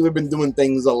lately we've been doing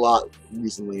things a lot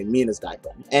recently, me and this guy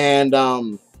friend. And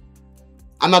I'm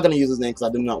not going to use his name because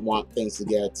I do not want things to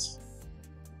get,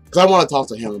 because I want to talk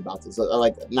to him about this.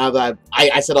 Like, now that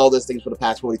I said all these things for the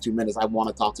past 42 minutes, I want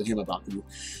to talk to him about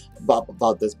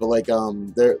this. But like,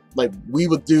 we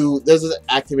would do, there's an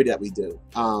activity that we do.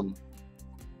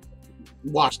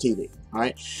 Watch TV, all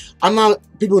right?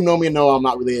 People who know me know I'm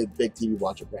not really a big TV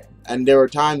watcher fan. And there were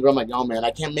times where I'm like, oh man, I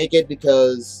can't make it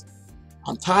because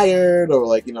I'm tired, or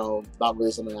like, you know, not really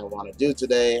something I want to do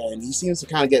today. And he seems to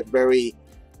kind of get very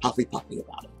huffy puffy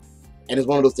about it. And it's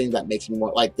one of those things that makes me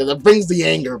want, like, that brings the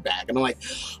anger back. And I'm like,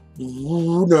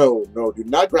 no, do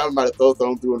not grab him by the throat,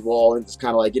 throw him through a wall, and just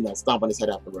kind of like, you know, stomp on his head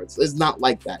afterwards. It's not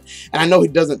like that. And I know he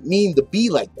doesn't mean to be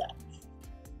like that,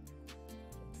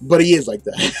 but he is like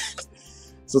that.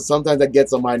 So sometimes that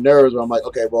gets on my nerves where I'm like,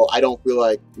 okay, well, I don't feel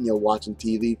like, you know, watching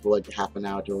TV for like half an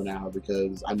hour to an hour,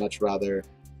 because I'd much rather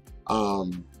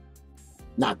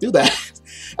not do that.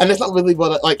 And that's not really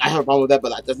what, like, I have a problem with that,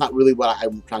 but that's not really what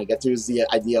I'm trying to get to, is the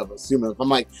idea of assuming. If I'm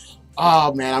like,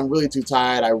 oh man, I'm really too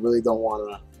tired, I really don't want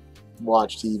to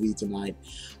watch TV tonight,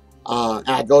 and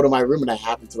I go to my room and I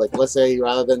happen to, like, let's say,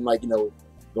 rather than, like, you know,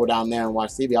 go down there and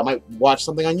watch TV, I might watch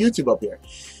something on YouTube up here.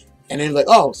 And then, like,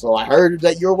 oh, so I heard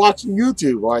that you're watching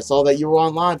YouTube, or I saw that you were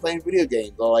online playing video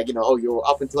games, or, like, you know, oh, you were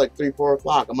up until like 3, 4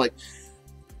 o'clock. I'm like,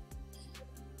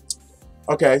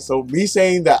 okay, so me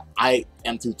saying that I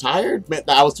am too tired meant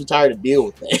that I was too tired to deal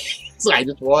with it. So I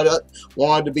just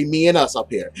wanted to be me and us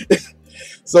up here.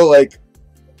 So, like,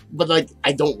 but, like,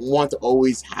 I don't want to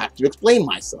always have to explain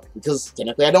myself, because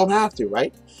technically I don't have to,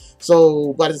 right?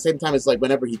 So, but at the same time, it's like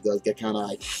whenever he does get kind of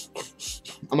like,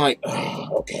 I'm like, oh,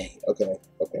 okay,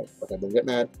 don't get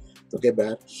mad, don't get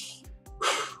bad.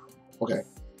 Okay,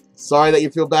 sorry that you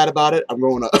feel bad about it. I'm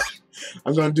going to,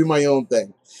 I'm going to do my own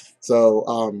thing.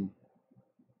 So,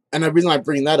 and the reason I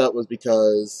bring that up was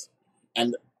because,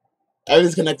 and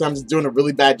everything's connected. I'm just doing a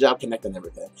really bad job connecting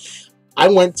everything. I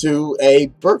went to a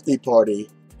birthday party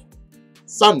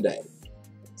Sunday.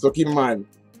 So keep in mind,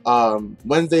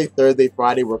 Wednesday, Thursday,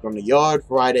 Friday, work on the yard.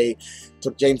 Friday,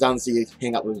 took James down to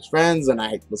hang out with his friends, and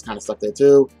I was kind of stuck there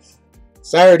too.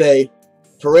 Saturday,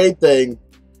 parade thing,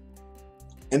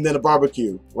 and then a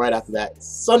barbecue right after that.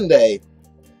 Sunday,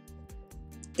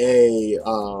 a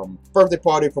birthday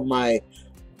party for my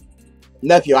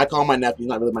nephew. I call him my nephew. He's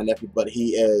not really my nephew, but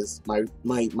he is my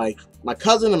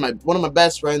cousin and one of my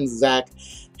best friends, Zach,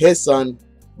 his son.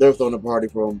 They're throwing a party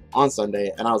for him on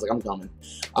Sunday, and I was like, I'm coming.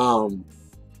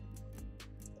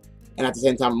 And at the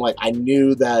same time, I'm like, I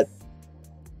knew that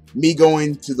me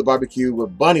going to the barbecue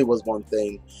with Bunny was one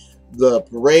thing. The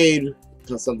parade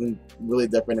was something really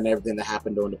different, and everything that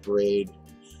happened during the parade.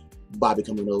 Bobby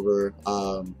coming over.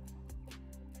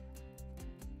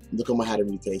 Nicolas had a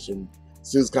mutation.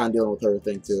 Sue's kind of dealing with her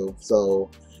thing too.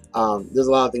 So there's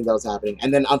a lot of things that was happening.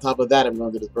 And then on top of that, I'm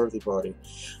going to do this birthday party.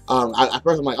 At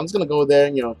first, I'm like, I'm just going to go there.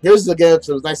 And, you know, here's the gifts.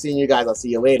 It was nice seeing you guys. I'll see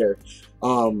you later.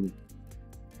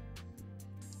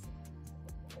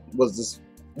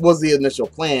 Was the initial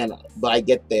plan, but I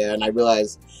get there and I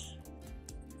realize,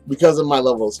 because of my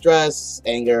level of stress,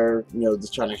 anger, you know,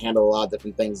 just trying to handle a lot of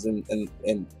different things in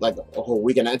like a whole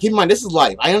weekend. And keep in mind, this is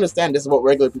life. I understand this is what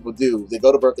regular people do. They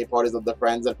go to birthday parties of their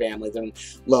friends and families and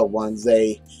loved ones.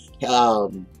 They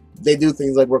do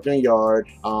things like work in a yard.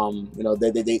 You know,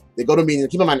 they go to meetings.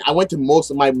 Keep in mind, I went to most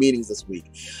of my meetings this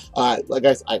week. Like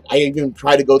I even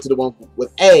tried to go to the one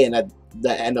with A, and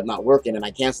that ended up not working, and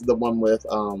I canceled the one with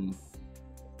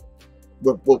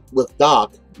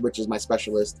Doc, which is my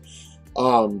specialist,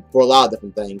 for a lot of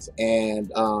different things.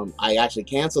 And I actually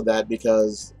canceled that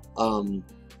because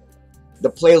the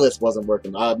playlist wasn't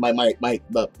working.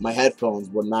 My headphones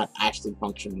were not actually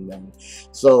functioning then,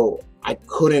 so I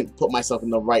couldn't put myself in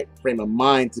the right frame of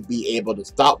mind to be able to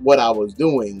stop what I was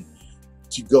doing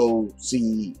to go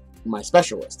see my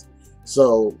specialist.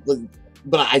 So,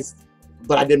 but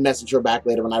I did message her back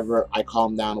later whenever I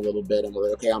calmed down a little bit and was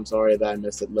like, okay, I'm sorry that I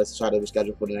missed it. Let's try to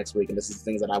reschedule for the next week, and this is the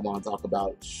things that I want to talk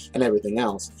about and everything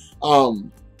else.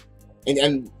 And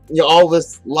you know, all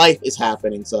this life is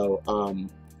happening. So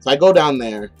so I go down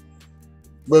there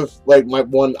with like my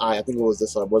one eye. I think it was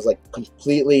this one, was like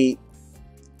completely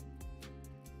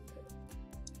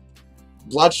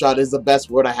bloodshot is the best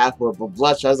word I have for it, but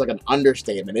bloodshot is like an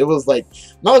understatement. It was like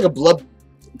not like a blood,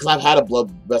 because I've had a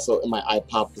blood vessel in my eye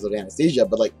pop because of anesthesia,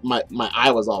 but like my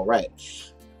eye was all right.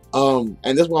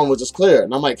 And this one was just clear,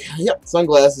 and I'm like, yep,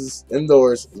 sunglasses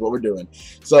indoors is what we're doing.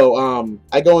 So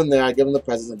I go in there, I give him the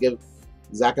presents, I give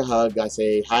Zach a hug, I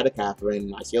say hi to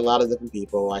Catherine, I see a lot of different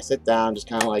people, I sit down, just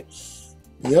kind of like,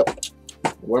 yep,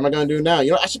 what am I going to do now?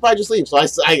 You know, I should probably just leave. So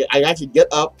I actually get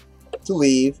up to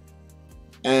leave,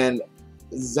 and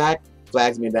Zach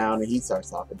flags me down, and he starts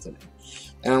talking to me.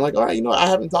 And I'm like, all right, you know, I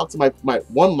haven't talked to my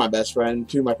one, my best friend,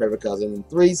 2, my favorite cousin, and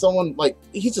 3, someone, like,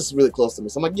 he's just really close to me.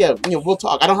 So I'm like, yeah, you know, we'll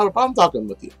talk. I don't have a problem talking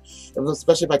with you. And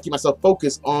especially if I keep myself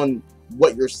focused on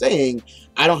what you're saying,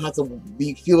 I don't have to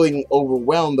be feeling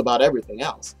overwhelmed about everything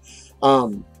else.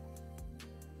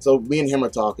 So me and him are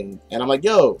talking, and I'm like,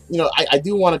 yo, you know, I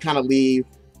do want to kind of leave.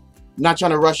 Not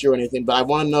trying to rush you or anything, but I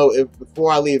want to know if,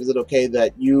 before I leave, is it okay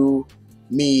that you,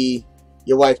 me,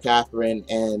 your wife, Catherine,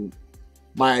 and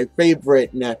my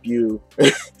favorite nephew,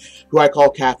 who I call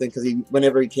Captain because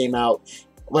whenever he came out,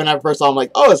 when I first saw him, I'm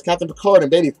like, oh, it's Captain Picard in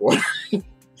baby form.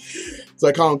 So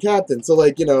I call him Captain. So,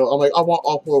 like, you know, I'm like, I want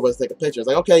all four of us to take a picture. It's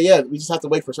like, okay, yeah, we just have to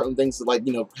wait for certain things to, like,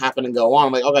 you know, happen and go on.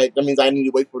 I'm like, okay, that means I need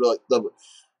to wait for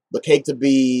the cake to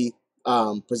be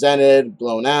presented,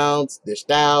 blown out,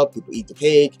 dished out, people eat the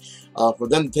cake, for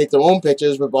them to take their own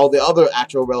pictures with all the other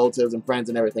actual relatives and friends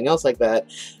and everything else like that.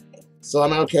 So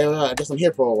I'm like, okay, well, I guess I'm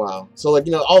here for a while. So, like,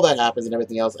 you know, all that happens and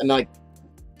everything else. And, like,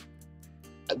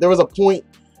 there was a point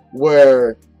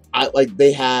where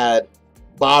they had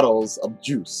bottles of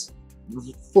juice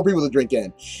for people to drink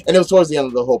in, and it was towards the end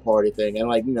of the whole party thing. And,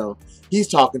 like, you know, he's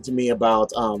talking to me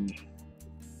about I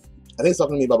think he's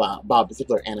talking to me about a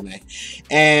particular anime,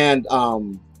 and I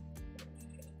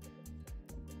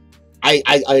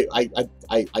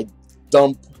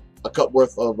dump a cup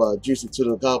worth of juice into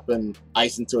the cup and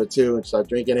ice into it too, and start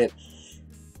drinking it.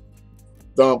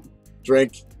 Dump,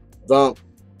 drink, dump,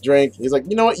 drink. He's like,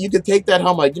 you know what? You could take that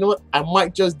home. I'm like, you know what? I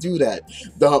might just do that.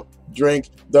 Dump, drink,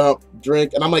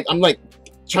 and I'm like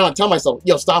trying to tell myself,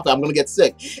 yo, stop it. I'm gonna get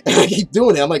sick, and I keep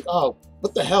doing it. I'm like, oh,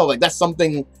 what the hell? Like, that's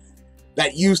something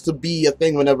that used to be a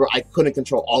thing whenever I couldn't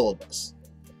control all of us.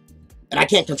 And I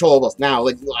can't control all of us now.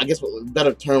 Like, I guess a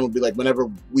better term would be like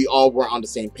whenever we all were on the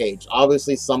same page.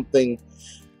 Obviously, something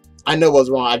I know was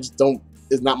wrong. I just don't,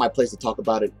 it's not my place to talk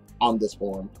about it on this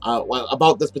forum.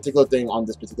 About this particular thing on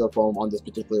this particular forum, on this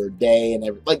particular day, and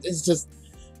everything. Like, it's just,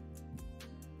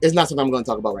 it's not something I'm going to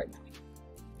talk about right now.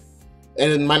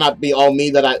 And it might not be all me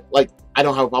that I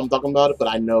don't have a problem talking about it, but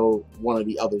I know one of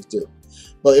the others do.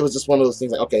 But it was just one of those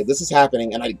things like, okay, this is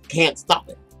happening, and I can't stop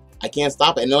it. I can't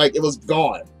stop it. And then, like, it was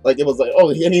gone. Like, it was like, oh,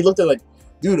 and he looked at it like,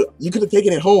 dude, you could have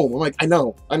taken it home. I'm like, I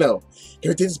know. Can we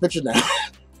take this picture now?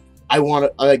 I want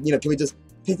to, like, you know, can we just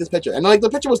take this picture? And, like,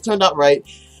 the picture was turned out right,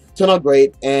 turned out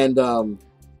great, and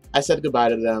I said goodbye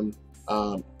to them.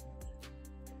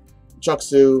 Chuck,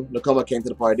 Sue, Nakoma came to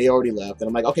the party. They already left, and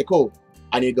I'm like, okay, cool.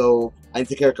 I need to go. I need to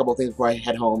take care of a couple of things before I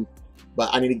head home. But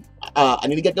I need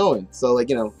to get going. So, like,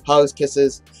 you know, hugs,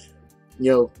 kisses, you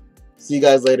know, see you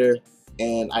guys later.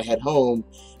 And I head home,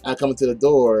 and I come into the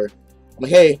door. I'm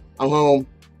like, hey, I'm home.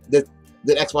 Did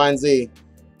X, Y, and Z.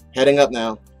 Heading up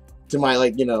now to my,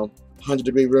 like, you know,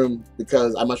 100-degree room,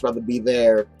 because I'd much rather be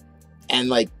there and,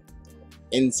 like,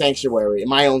 in sanctuary, in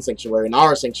my own sanctuary, in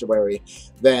our sanctuary,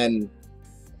 than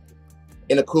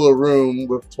in a cooler room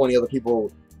with 20 other people,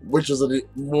 which was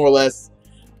more or less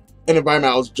an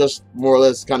environment I was just more or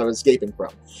less kind of escaping from.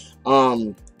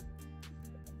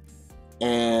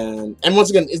 And once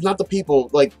again, it's not the people.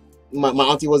 Like, my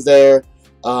auntie was there,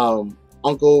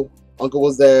 uncle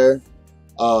was there,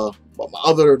 my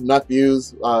other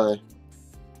nephews,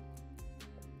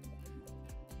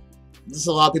 just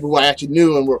a lot of people who I actually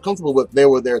knew and were comfortable with. They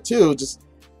were there too. Just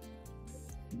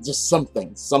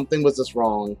something was just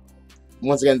wrong.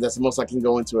 Once again, that's the most I can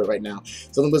go into it right now.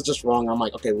 Something was just wrong. I'm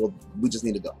like, okay, well, we just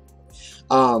need to go.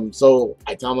 So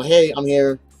I tell them, hey, I'm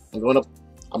here. I'm going up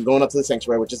to the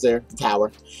sanctuary, which is there, the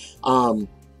tower.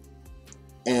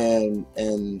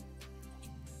 And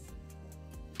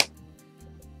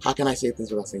how can I say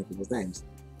things without saying people's names?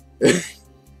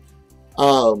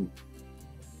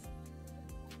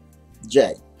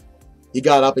 Jay, he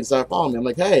got up and started following me. I'm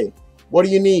like, hey, what do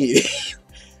you need?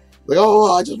 Like, oh,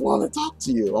 well, I just want to talk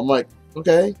to you. I'm like,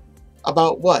 okay,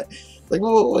 about what? Like,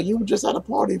 well, you were just at a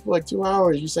party for like 2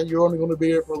 hours. You said you're only going to be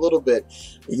here for a little bit.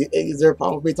 Is there a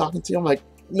problem with me talking to you? I'm like,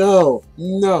 no,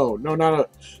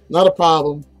 not a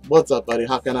problem. What's up, buddy?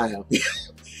 How can I help you?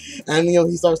 And, you know,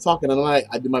 he starts talking, and I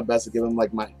do my best to give him,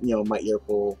 like, my, you know, my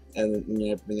earful and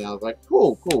everything else. Like,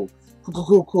 cool.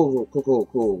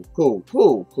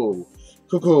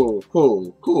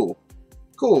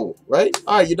 Right?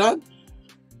 All right, you done?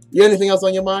 You anything else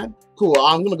on your mind? Cool.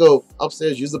 I'm gonna go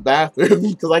upstairs, use the bathroom,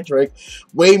 because I drank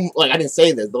way, like, I didn't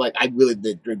say this, but, like, I really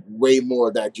did drink way more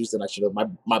of that juice than I should have.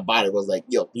 My body was like,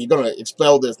 yo, you're gonna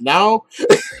expel this now?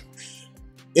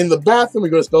 In the bathroom,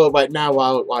 you're gonna expel it right now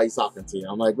while he's talking to you.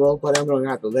 I'm like, well, buddy, I'm gonna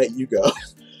have to let you go. And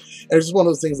it's just one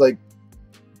of those things, like,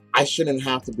 I shouldn't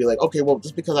have to be like, okay, well,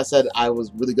 just because I said I was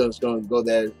really going to go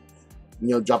there, you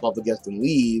know, drop off the guest and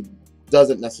leave,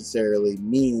 doesn't necessarily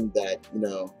mean that, you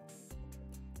know,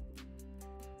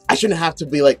 I shouldn't have to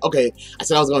be like, okay, I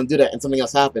said I was going to do that and something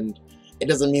else happened. It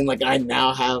doesn't mean, like, I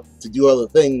now have to do other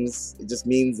things. It just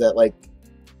means that, like,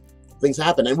 things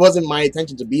happen. It wasn't my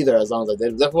intention to be there as long as I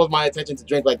did. It definitely was my intention to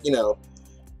drink, like, you know,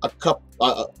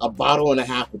 a bottle and a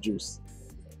half of juice.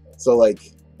 So, like,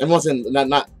 it wasn't,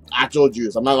 not actual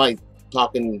juice. I'm not, like,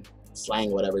 talking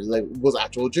slang or whatever. It was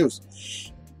actual juice.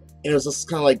 And it was just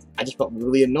kind of like, I just felt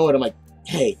really annoyed. I'm like,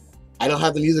 hey, I don't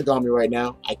have the music on me right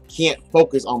now. I can't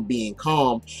focus on being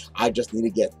calm. I just need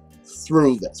to get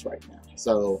through this right now.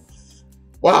 So,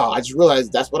 wow, I just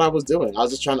realized that's what I was doing. I was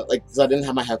just trying to, like, because I didn't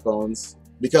have my headphones.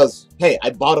 Because, hey,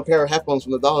 I bought a pair of headphones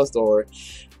from the dollar store.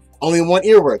 Only one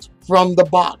ear works. From the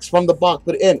box,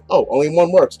 put it in. Oh, only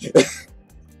one works.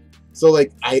 So,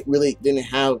 like, I really didn't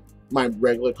have my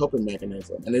regular coping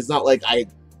mechanism. And it's not like I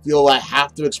feel I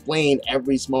have to explain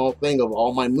every small thing of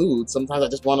all my moods. Sometimes I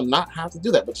just want to not have to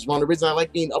do that, which is one of the reasons I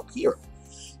like being up here.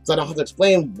 So I don't have to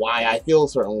explain why I feel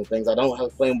certain things. I don't have to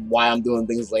explain why I'm doing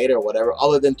things later or whatever,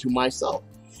 other than to myself.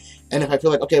 And if I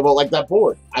feel like, okay, well, like that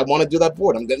board, I want to do that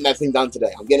board. I'm getting that thing done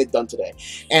today. I'm getting it done today.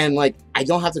 And, like, I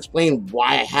don't have to explain why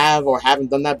I have or haven't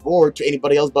done that board to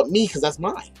anybody else but me, because that's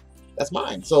mine. That's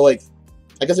mine. So, like,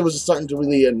 I guess it was just starting to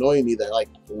really annoy me that, like,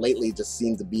 lately it just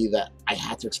seemed to be that I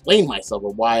had to explain myself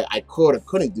or why I could or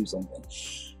couldn't do something.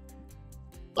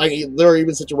 Like, there are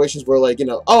even situations where, like, you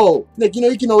know, oh, Nick, you know,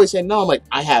 you can always say no. I'm like,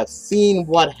 I have seen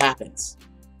what happens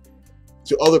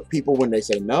to other people when they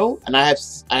say no, and I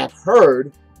have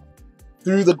heard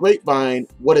through the grapevine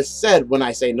what is said when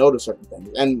I say no to certain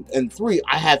things. And 3,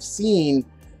 I have seen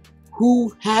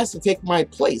who has to take my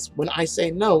place when I say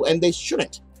no, and they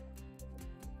shouldn't.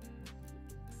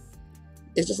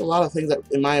 It's just a lot of things that,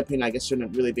 in my opinion, I guess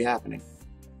shouldn't really be happening.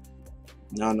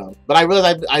 No. But I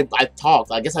realized I've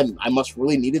talked. I guess I must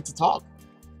really needed to talk.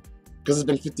 Because it's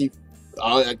been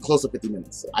close to 50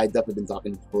 minutes. I've definitely been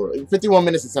talking for 51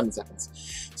 minutes and 7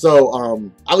 seconds.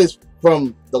 So, at least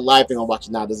from the live thing I'm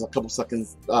watching now, there's a couple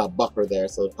seconds buffer there.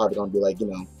 So it's probably going to be like, you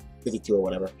know, 52 or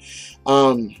whatever.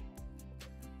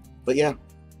 But yeah,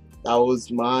 that was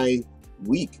my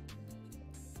week.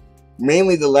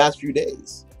 Mainly the last few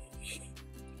days.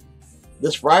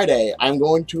 This Friday, I'm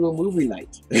going to a movie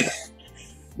night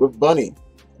with Bunny,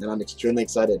 and I'm extremely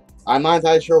excited. I'm not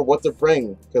entirely sure what to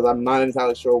bring, because I'm not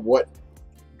entirely sure what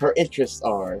her interests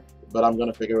are, but I'm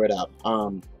going to figure it out.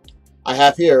 I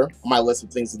have here my list of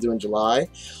things to do in July.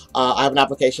 I have an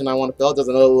application I want to fill out. There's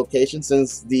another location.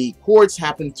 Since the courts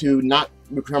happen to not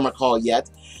return my call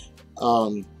yet,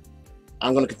 I'm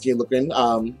going to continue looking.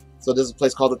 So there's a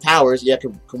place called the Towers. Yeah,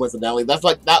 coincidentally,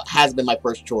 that has been my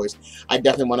first choice. I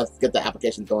definitely want to get the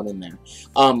application thrown in there.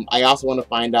 I also want to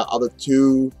find out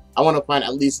I want to find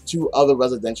at least 2 other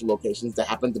residential locations that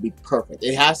happen to be perfect.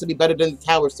 It has to be better than the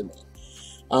Towers to me.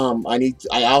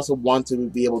 I also want to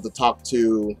be able to talk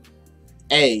to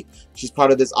she's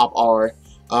part of this op-R.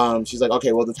 She's like,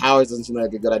 okay, well, the Towers doesn't seem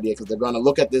like a good idea because they're going to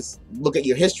look at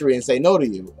your history and say no to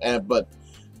you. But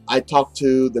I talked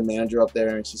to the manager up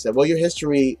there, and she said, well, your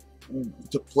history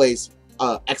took place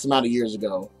X amount of years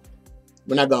ago.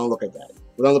 We're not going to look at that.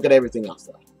 We're going to look at everything else,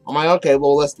 though. I'm like, okay,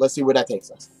 well, let's see where that takes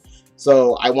us.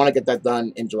 So I want to get that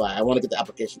done in July. I want to get the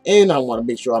application in. I want to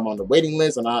make sure I'm on the waiting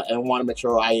list, and I want to make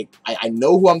sure I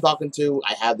know who I'm talking to.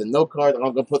 I have the note card. I'm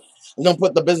gonna put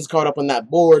the business card up on that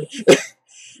board.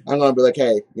 I'm gonna be like,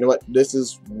 hey, you know what? This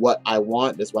is what I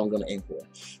want. This is what I'm gonna aim for.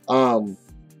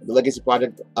 The Legacy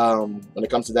Project. When it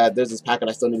comes to that, there's this packet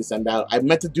I still need to send out. I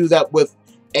meant to do that with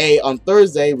on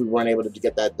Thursday. We weren't able to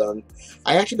get that done.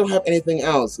 I actually don't have anything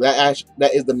else. That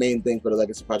is the main thing for the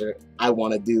Legacy Project I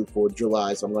want to do for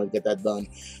July, so I'm going to get that done.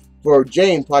 For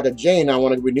Project Jane, I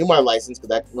want to renew my license because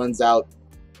that runs out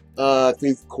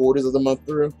 3/4 of the month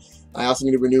through. I also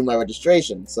need to renew my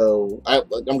registration, so I'm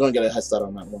going to get a head start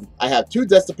on that one. I have 2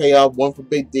 debts to pay off, one for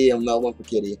Big D and another one for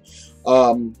Kitty.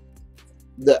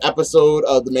 The episode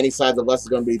of The Many Sides of Us is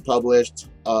going to be published,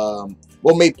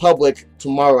 made public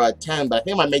tomorrow at 10, but I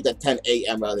think I might make that 10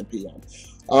 a.m. rather than p.m.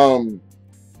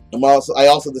 I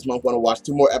also this month want to watch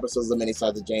 2 more episodes of Many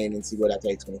Sides of Jane and see where that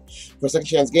takes me. For Second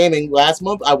Chance Gaming, last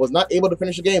month I was not able to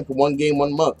finish a game for 1 game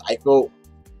 1 month. I feel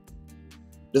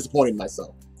disappointed in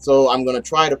myself. So I'm gonna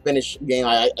try to finish a game.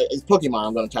 It's Pokemon.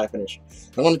 I'm gonna try to finish.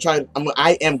 I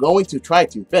am going to try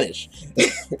to finish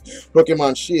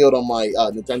Pokemon Shield on my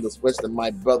Nintendo Switch that my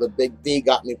brother Big D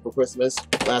got me for Christmas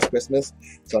last Christmas.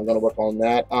 So I'm gonna work on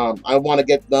that. I want to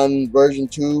get done version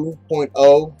 2.0.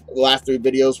 The last 3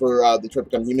 videos for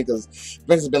Detroit Become Human, because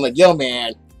Vince has been like, "Yo,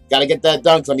 man, gotta get that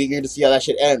done because I'm eager to see how that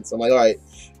shit ends." So I'm like, all right.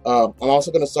 I'm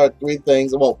also going to start 2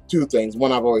 things.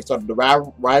 One I've already started. The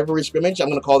Rivalry Scrimmage. I'm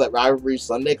going to call that Rivalry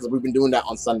Sunday because we've been doing that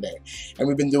on Sunday. And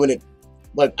we've been doing it,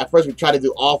 like, at first we tried to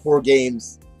do all 4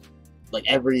 games, like,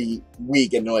 every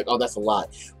week. And they're like, oh, that's a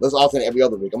lot. Let's alternate every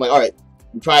other week. I'm like, all right.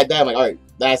 We tried that. I'm like, all right,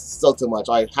 that's still too much.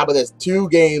 All right, how about this? 2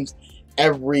 games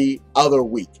every other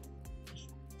week?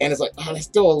 And it's like, oh, that's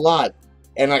still a lot.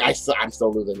 And like I'm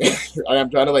still losing. I'm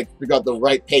trying to like figure out the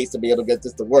right pace to be able to get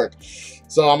this to work.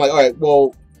 So I'm like, all right,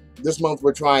 well, this month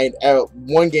we're trying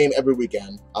one game every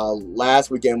weekend.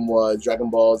 Last weekend was Dragon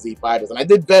Ball Z Fighters, and I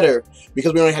did better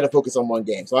because we only had to focus on one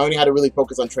game. So I only had to really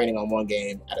focus on training on one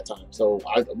game at a time. So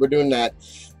we're doing that.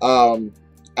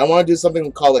 I want to do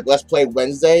something called like Let's Play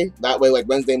Wednesday. That way, like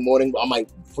Wednesday morning on my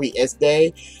free-ist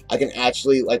day, I can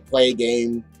actually like play a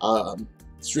game,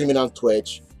 stream it on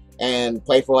Twitch, and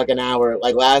play for like an hour.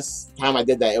 Like last time I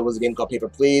did that, it was a game called Paper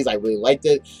Please. I really liked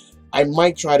it. I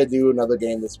might try to do another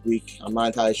game this week. I'm not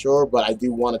entirely sure, but I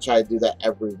do want to try to do that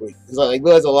every week. Because I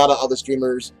realize a lot of other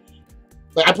streamers,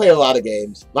 like I play a lot of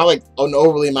games. Not like an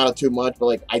overly amount of too much, but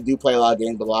like I do play a lot of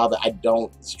games, but a lot of it I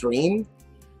don't stream.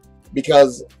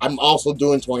 Because I'm also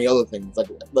doing 20 other things.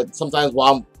 Like sometimes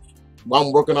while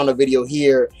I'm working on a video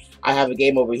here, I have a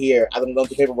game over here. I'm going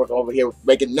through paperwork over here,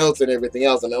 making notes and everything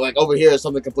else. And then like over here is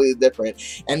something completely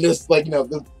different. And this like, you know,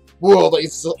 the world, like,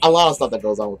 it's a lot of stuff that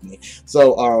goes on with me.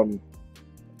 So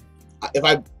if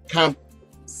I kind of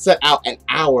set out an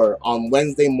hour on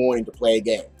Wednesday morning to play a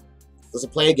game. Just to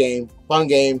play a game, fun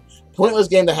game, pointless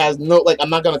game that has no, like, I'm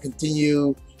not going to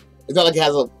continue. It's not like it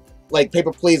has a, like,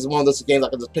 Paper Please is one of those games I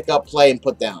can just pick up, play, and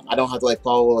put down. I don't have to, like,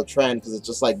 follow a trend, because it's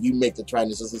just, like, you make the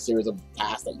trend. It's just a series of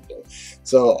tasks that you do.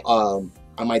 So,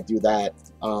 I might do that.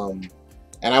 And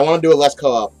I want to do a Let's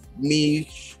Co-op. Me,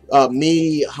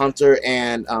 Hunter,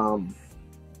 and,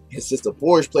 his sister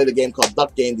Porsche played a game called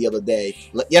Duck Game the other day.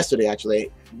 Yesterday,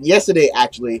 actually,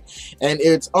 and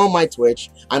it's on my Twitch.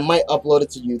 I might upload it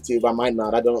to YouTube. I might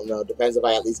not. I don't know. Depends if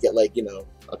I at least get, like, you know,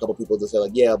 a couple people to say,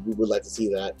 like, yeah, we would like to see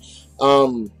that.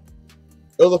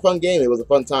 It was a fun game. It was a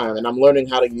fun time, and I'm learning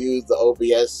how to use the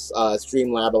OBS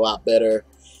Streamlab a lot better.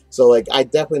 So, like, I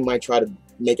definitely might try to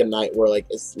make a night where, like,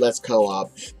 it's Let's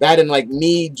Co-op. That and, like,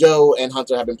 me, Joe, and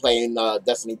Hunter have been playing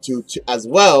Destiny 2 as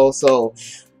well. So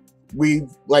we,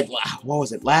 like, what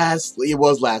was it? It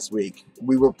was last week.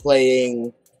 We were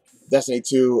playing Destiny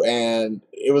 2, and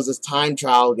it was this time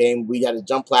trial game. We had to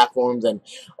jump platforms, and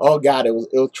oh god, it was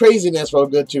craziness for a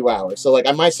good 2 hours. So, like,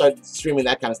 I might start streaming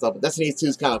that kind of stuff. But Destiny 2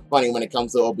 is kind of funny when it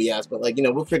comes to OBS, but, like, you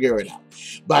know, we'll figure it out.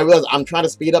 But I realize I'm trying to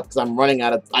speed up because I'm running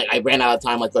out of, I ran out of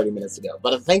time like 30 minutes ago.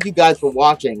 But thank you guys for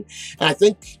watching, and I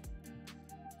think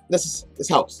this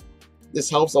helps. This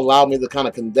helps allow me to kind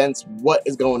of condense what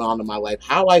is going on in my life,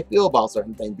 how I feel about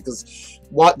certain things. Because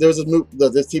there's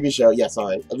this TV show. Yeah,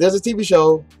 sorry. There's a TV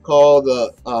show called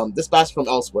Dispatch from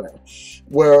Elsewhere,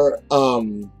 where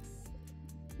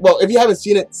well, if you haven't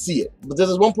seen it, see it. But there's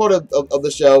this one part of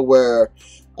the show where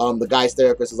the guy's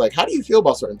therapist is like, "How do you feel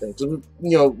about certain things?" So,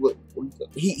 you know,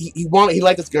 he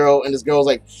liked this girl, and this girl's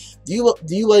like, "Do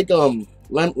you like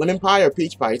lemon pie or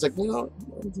peach pie?" He's like, "You know,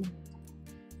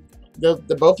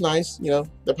 they're both nice, you know,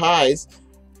 they're pies."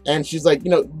 And she's like, "You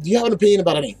know, do you have an opinion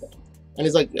about anything?" And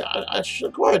he's like, "Yeah, I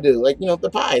sure do. Like, you know, they're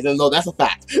pies." And no, that's a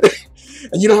fact.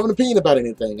 And you don't have an opinion about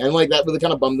anything. And, like, that really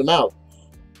kind of bummed him out.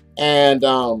 And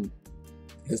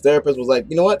his therapist was like,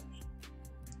 "You know what?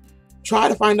 Try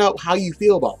to find out how you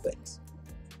feel about things.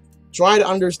 Try to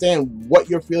understand what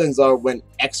your feelings are when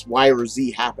X, Y, or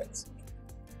Z happens.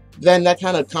 Then that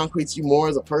kind of concretes you more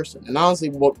as a person." And honestly,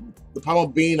 what the problem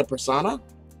of being a persona,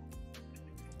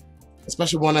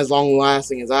 especially one as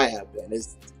long-lasting as I have been,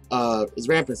 is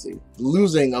rampancy,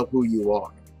 losing of who you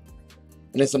are.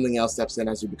 And then something else steps in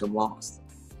as you become lost.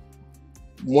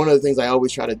 One of the things I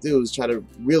always try to do is try to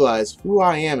realize who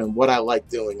I am and what I like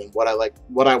doing and what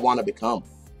I want to become.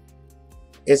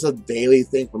 It's a daily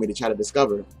thing for me to try to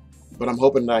discover, but I'm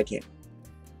hoping that I can.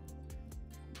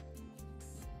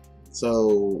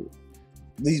 So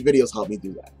these videos help me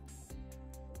do that.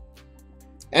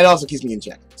 And it also keeps me in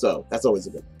check, so that's always a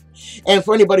good thing. And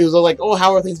for anybody who's like, "Oh,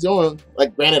 how are things doing?"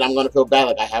 Like, granted, I'm going to feel bad,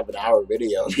 like, I have an hour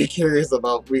video. If you're curious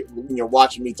about, you know,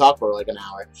 watching me talk for like an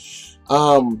hour.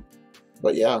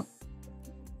 But yeah,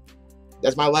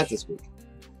 that's my life this week.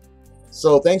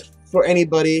 So thanks for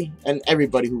anybody and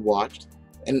everybody who watched,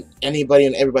 and anybody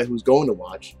and everybody who's going to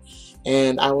watch.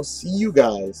 And I will see you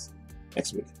guys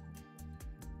next week.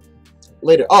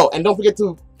 Later. Oh, and don't forget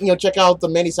to, you know, check out the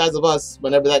Many Sides of Us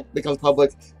whenever that becomes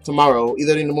public tomorrow,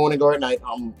 either in the morning or at night.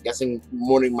 I'm guessing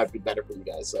morning might be better for you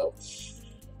guys, so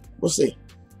we'll see.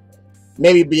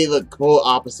 Maybe be the complete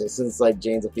opposite, since, like,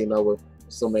 Jane's a female with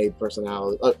so many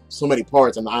personalities, so many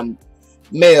parts, and I'm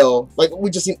male. Like, we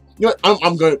just, you know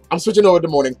what? I'm switching over to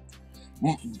morning.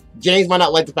 James might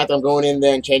not like the fact that I'm going in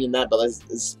there and changing that, but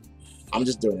I'm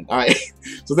just doing it. All right.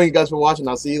 So thank you guys for watching.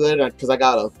 I'll see you later, because I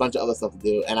got a bunch of other stuff to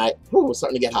do, and it's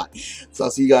starting to get hot. So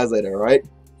I'll see you guys later. All right.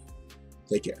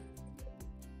 Take care.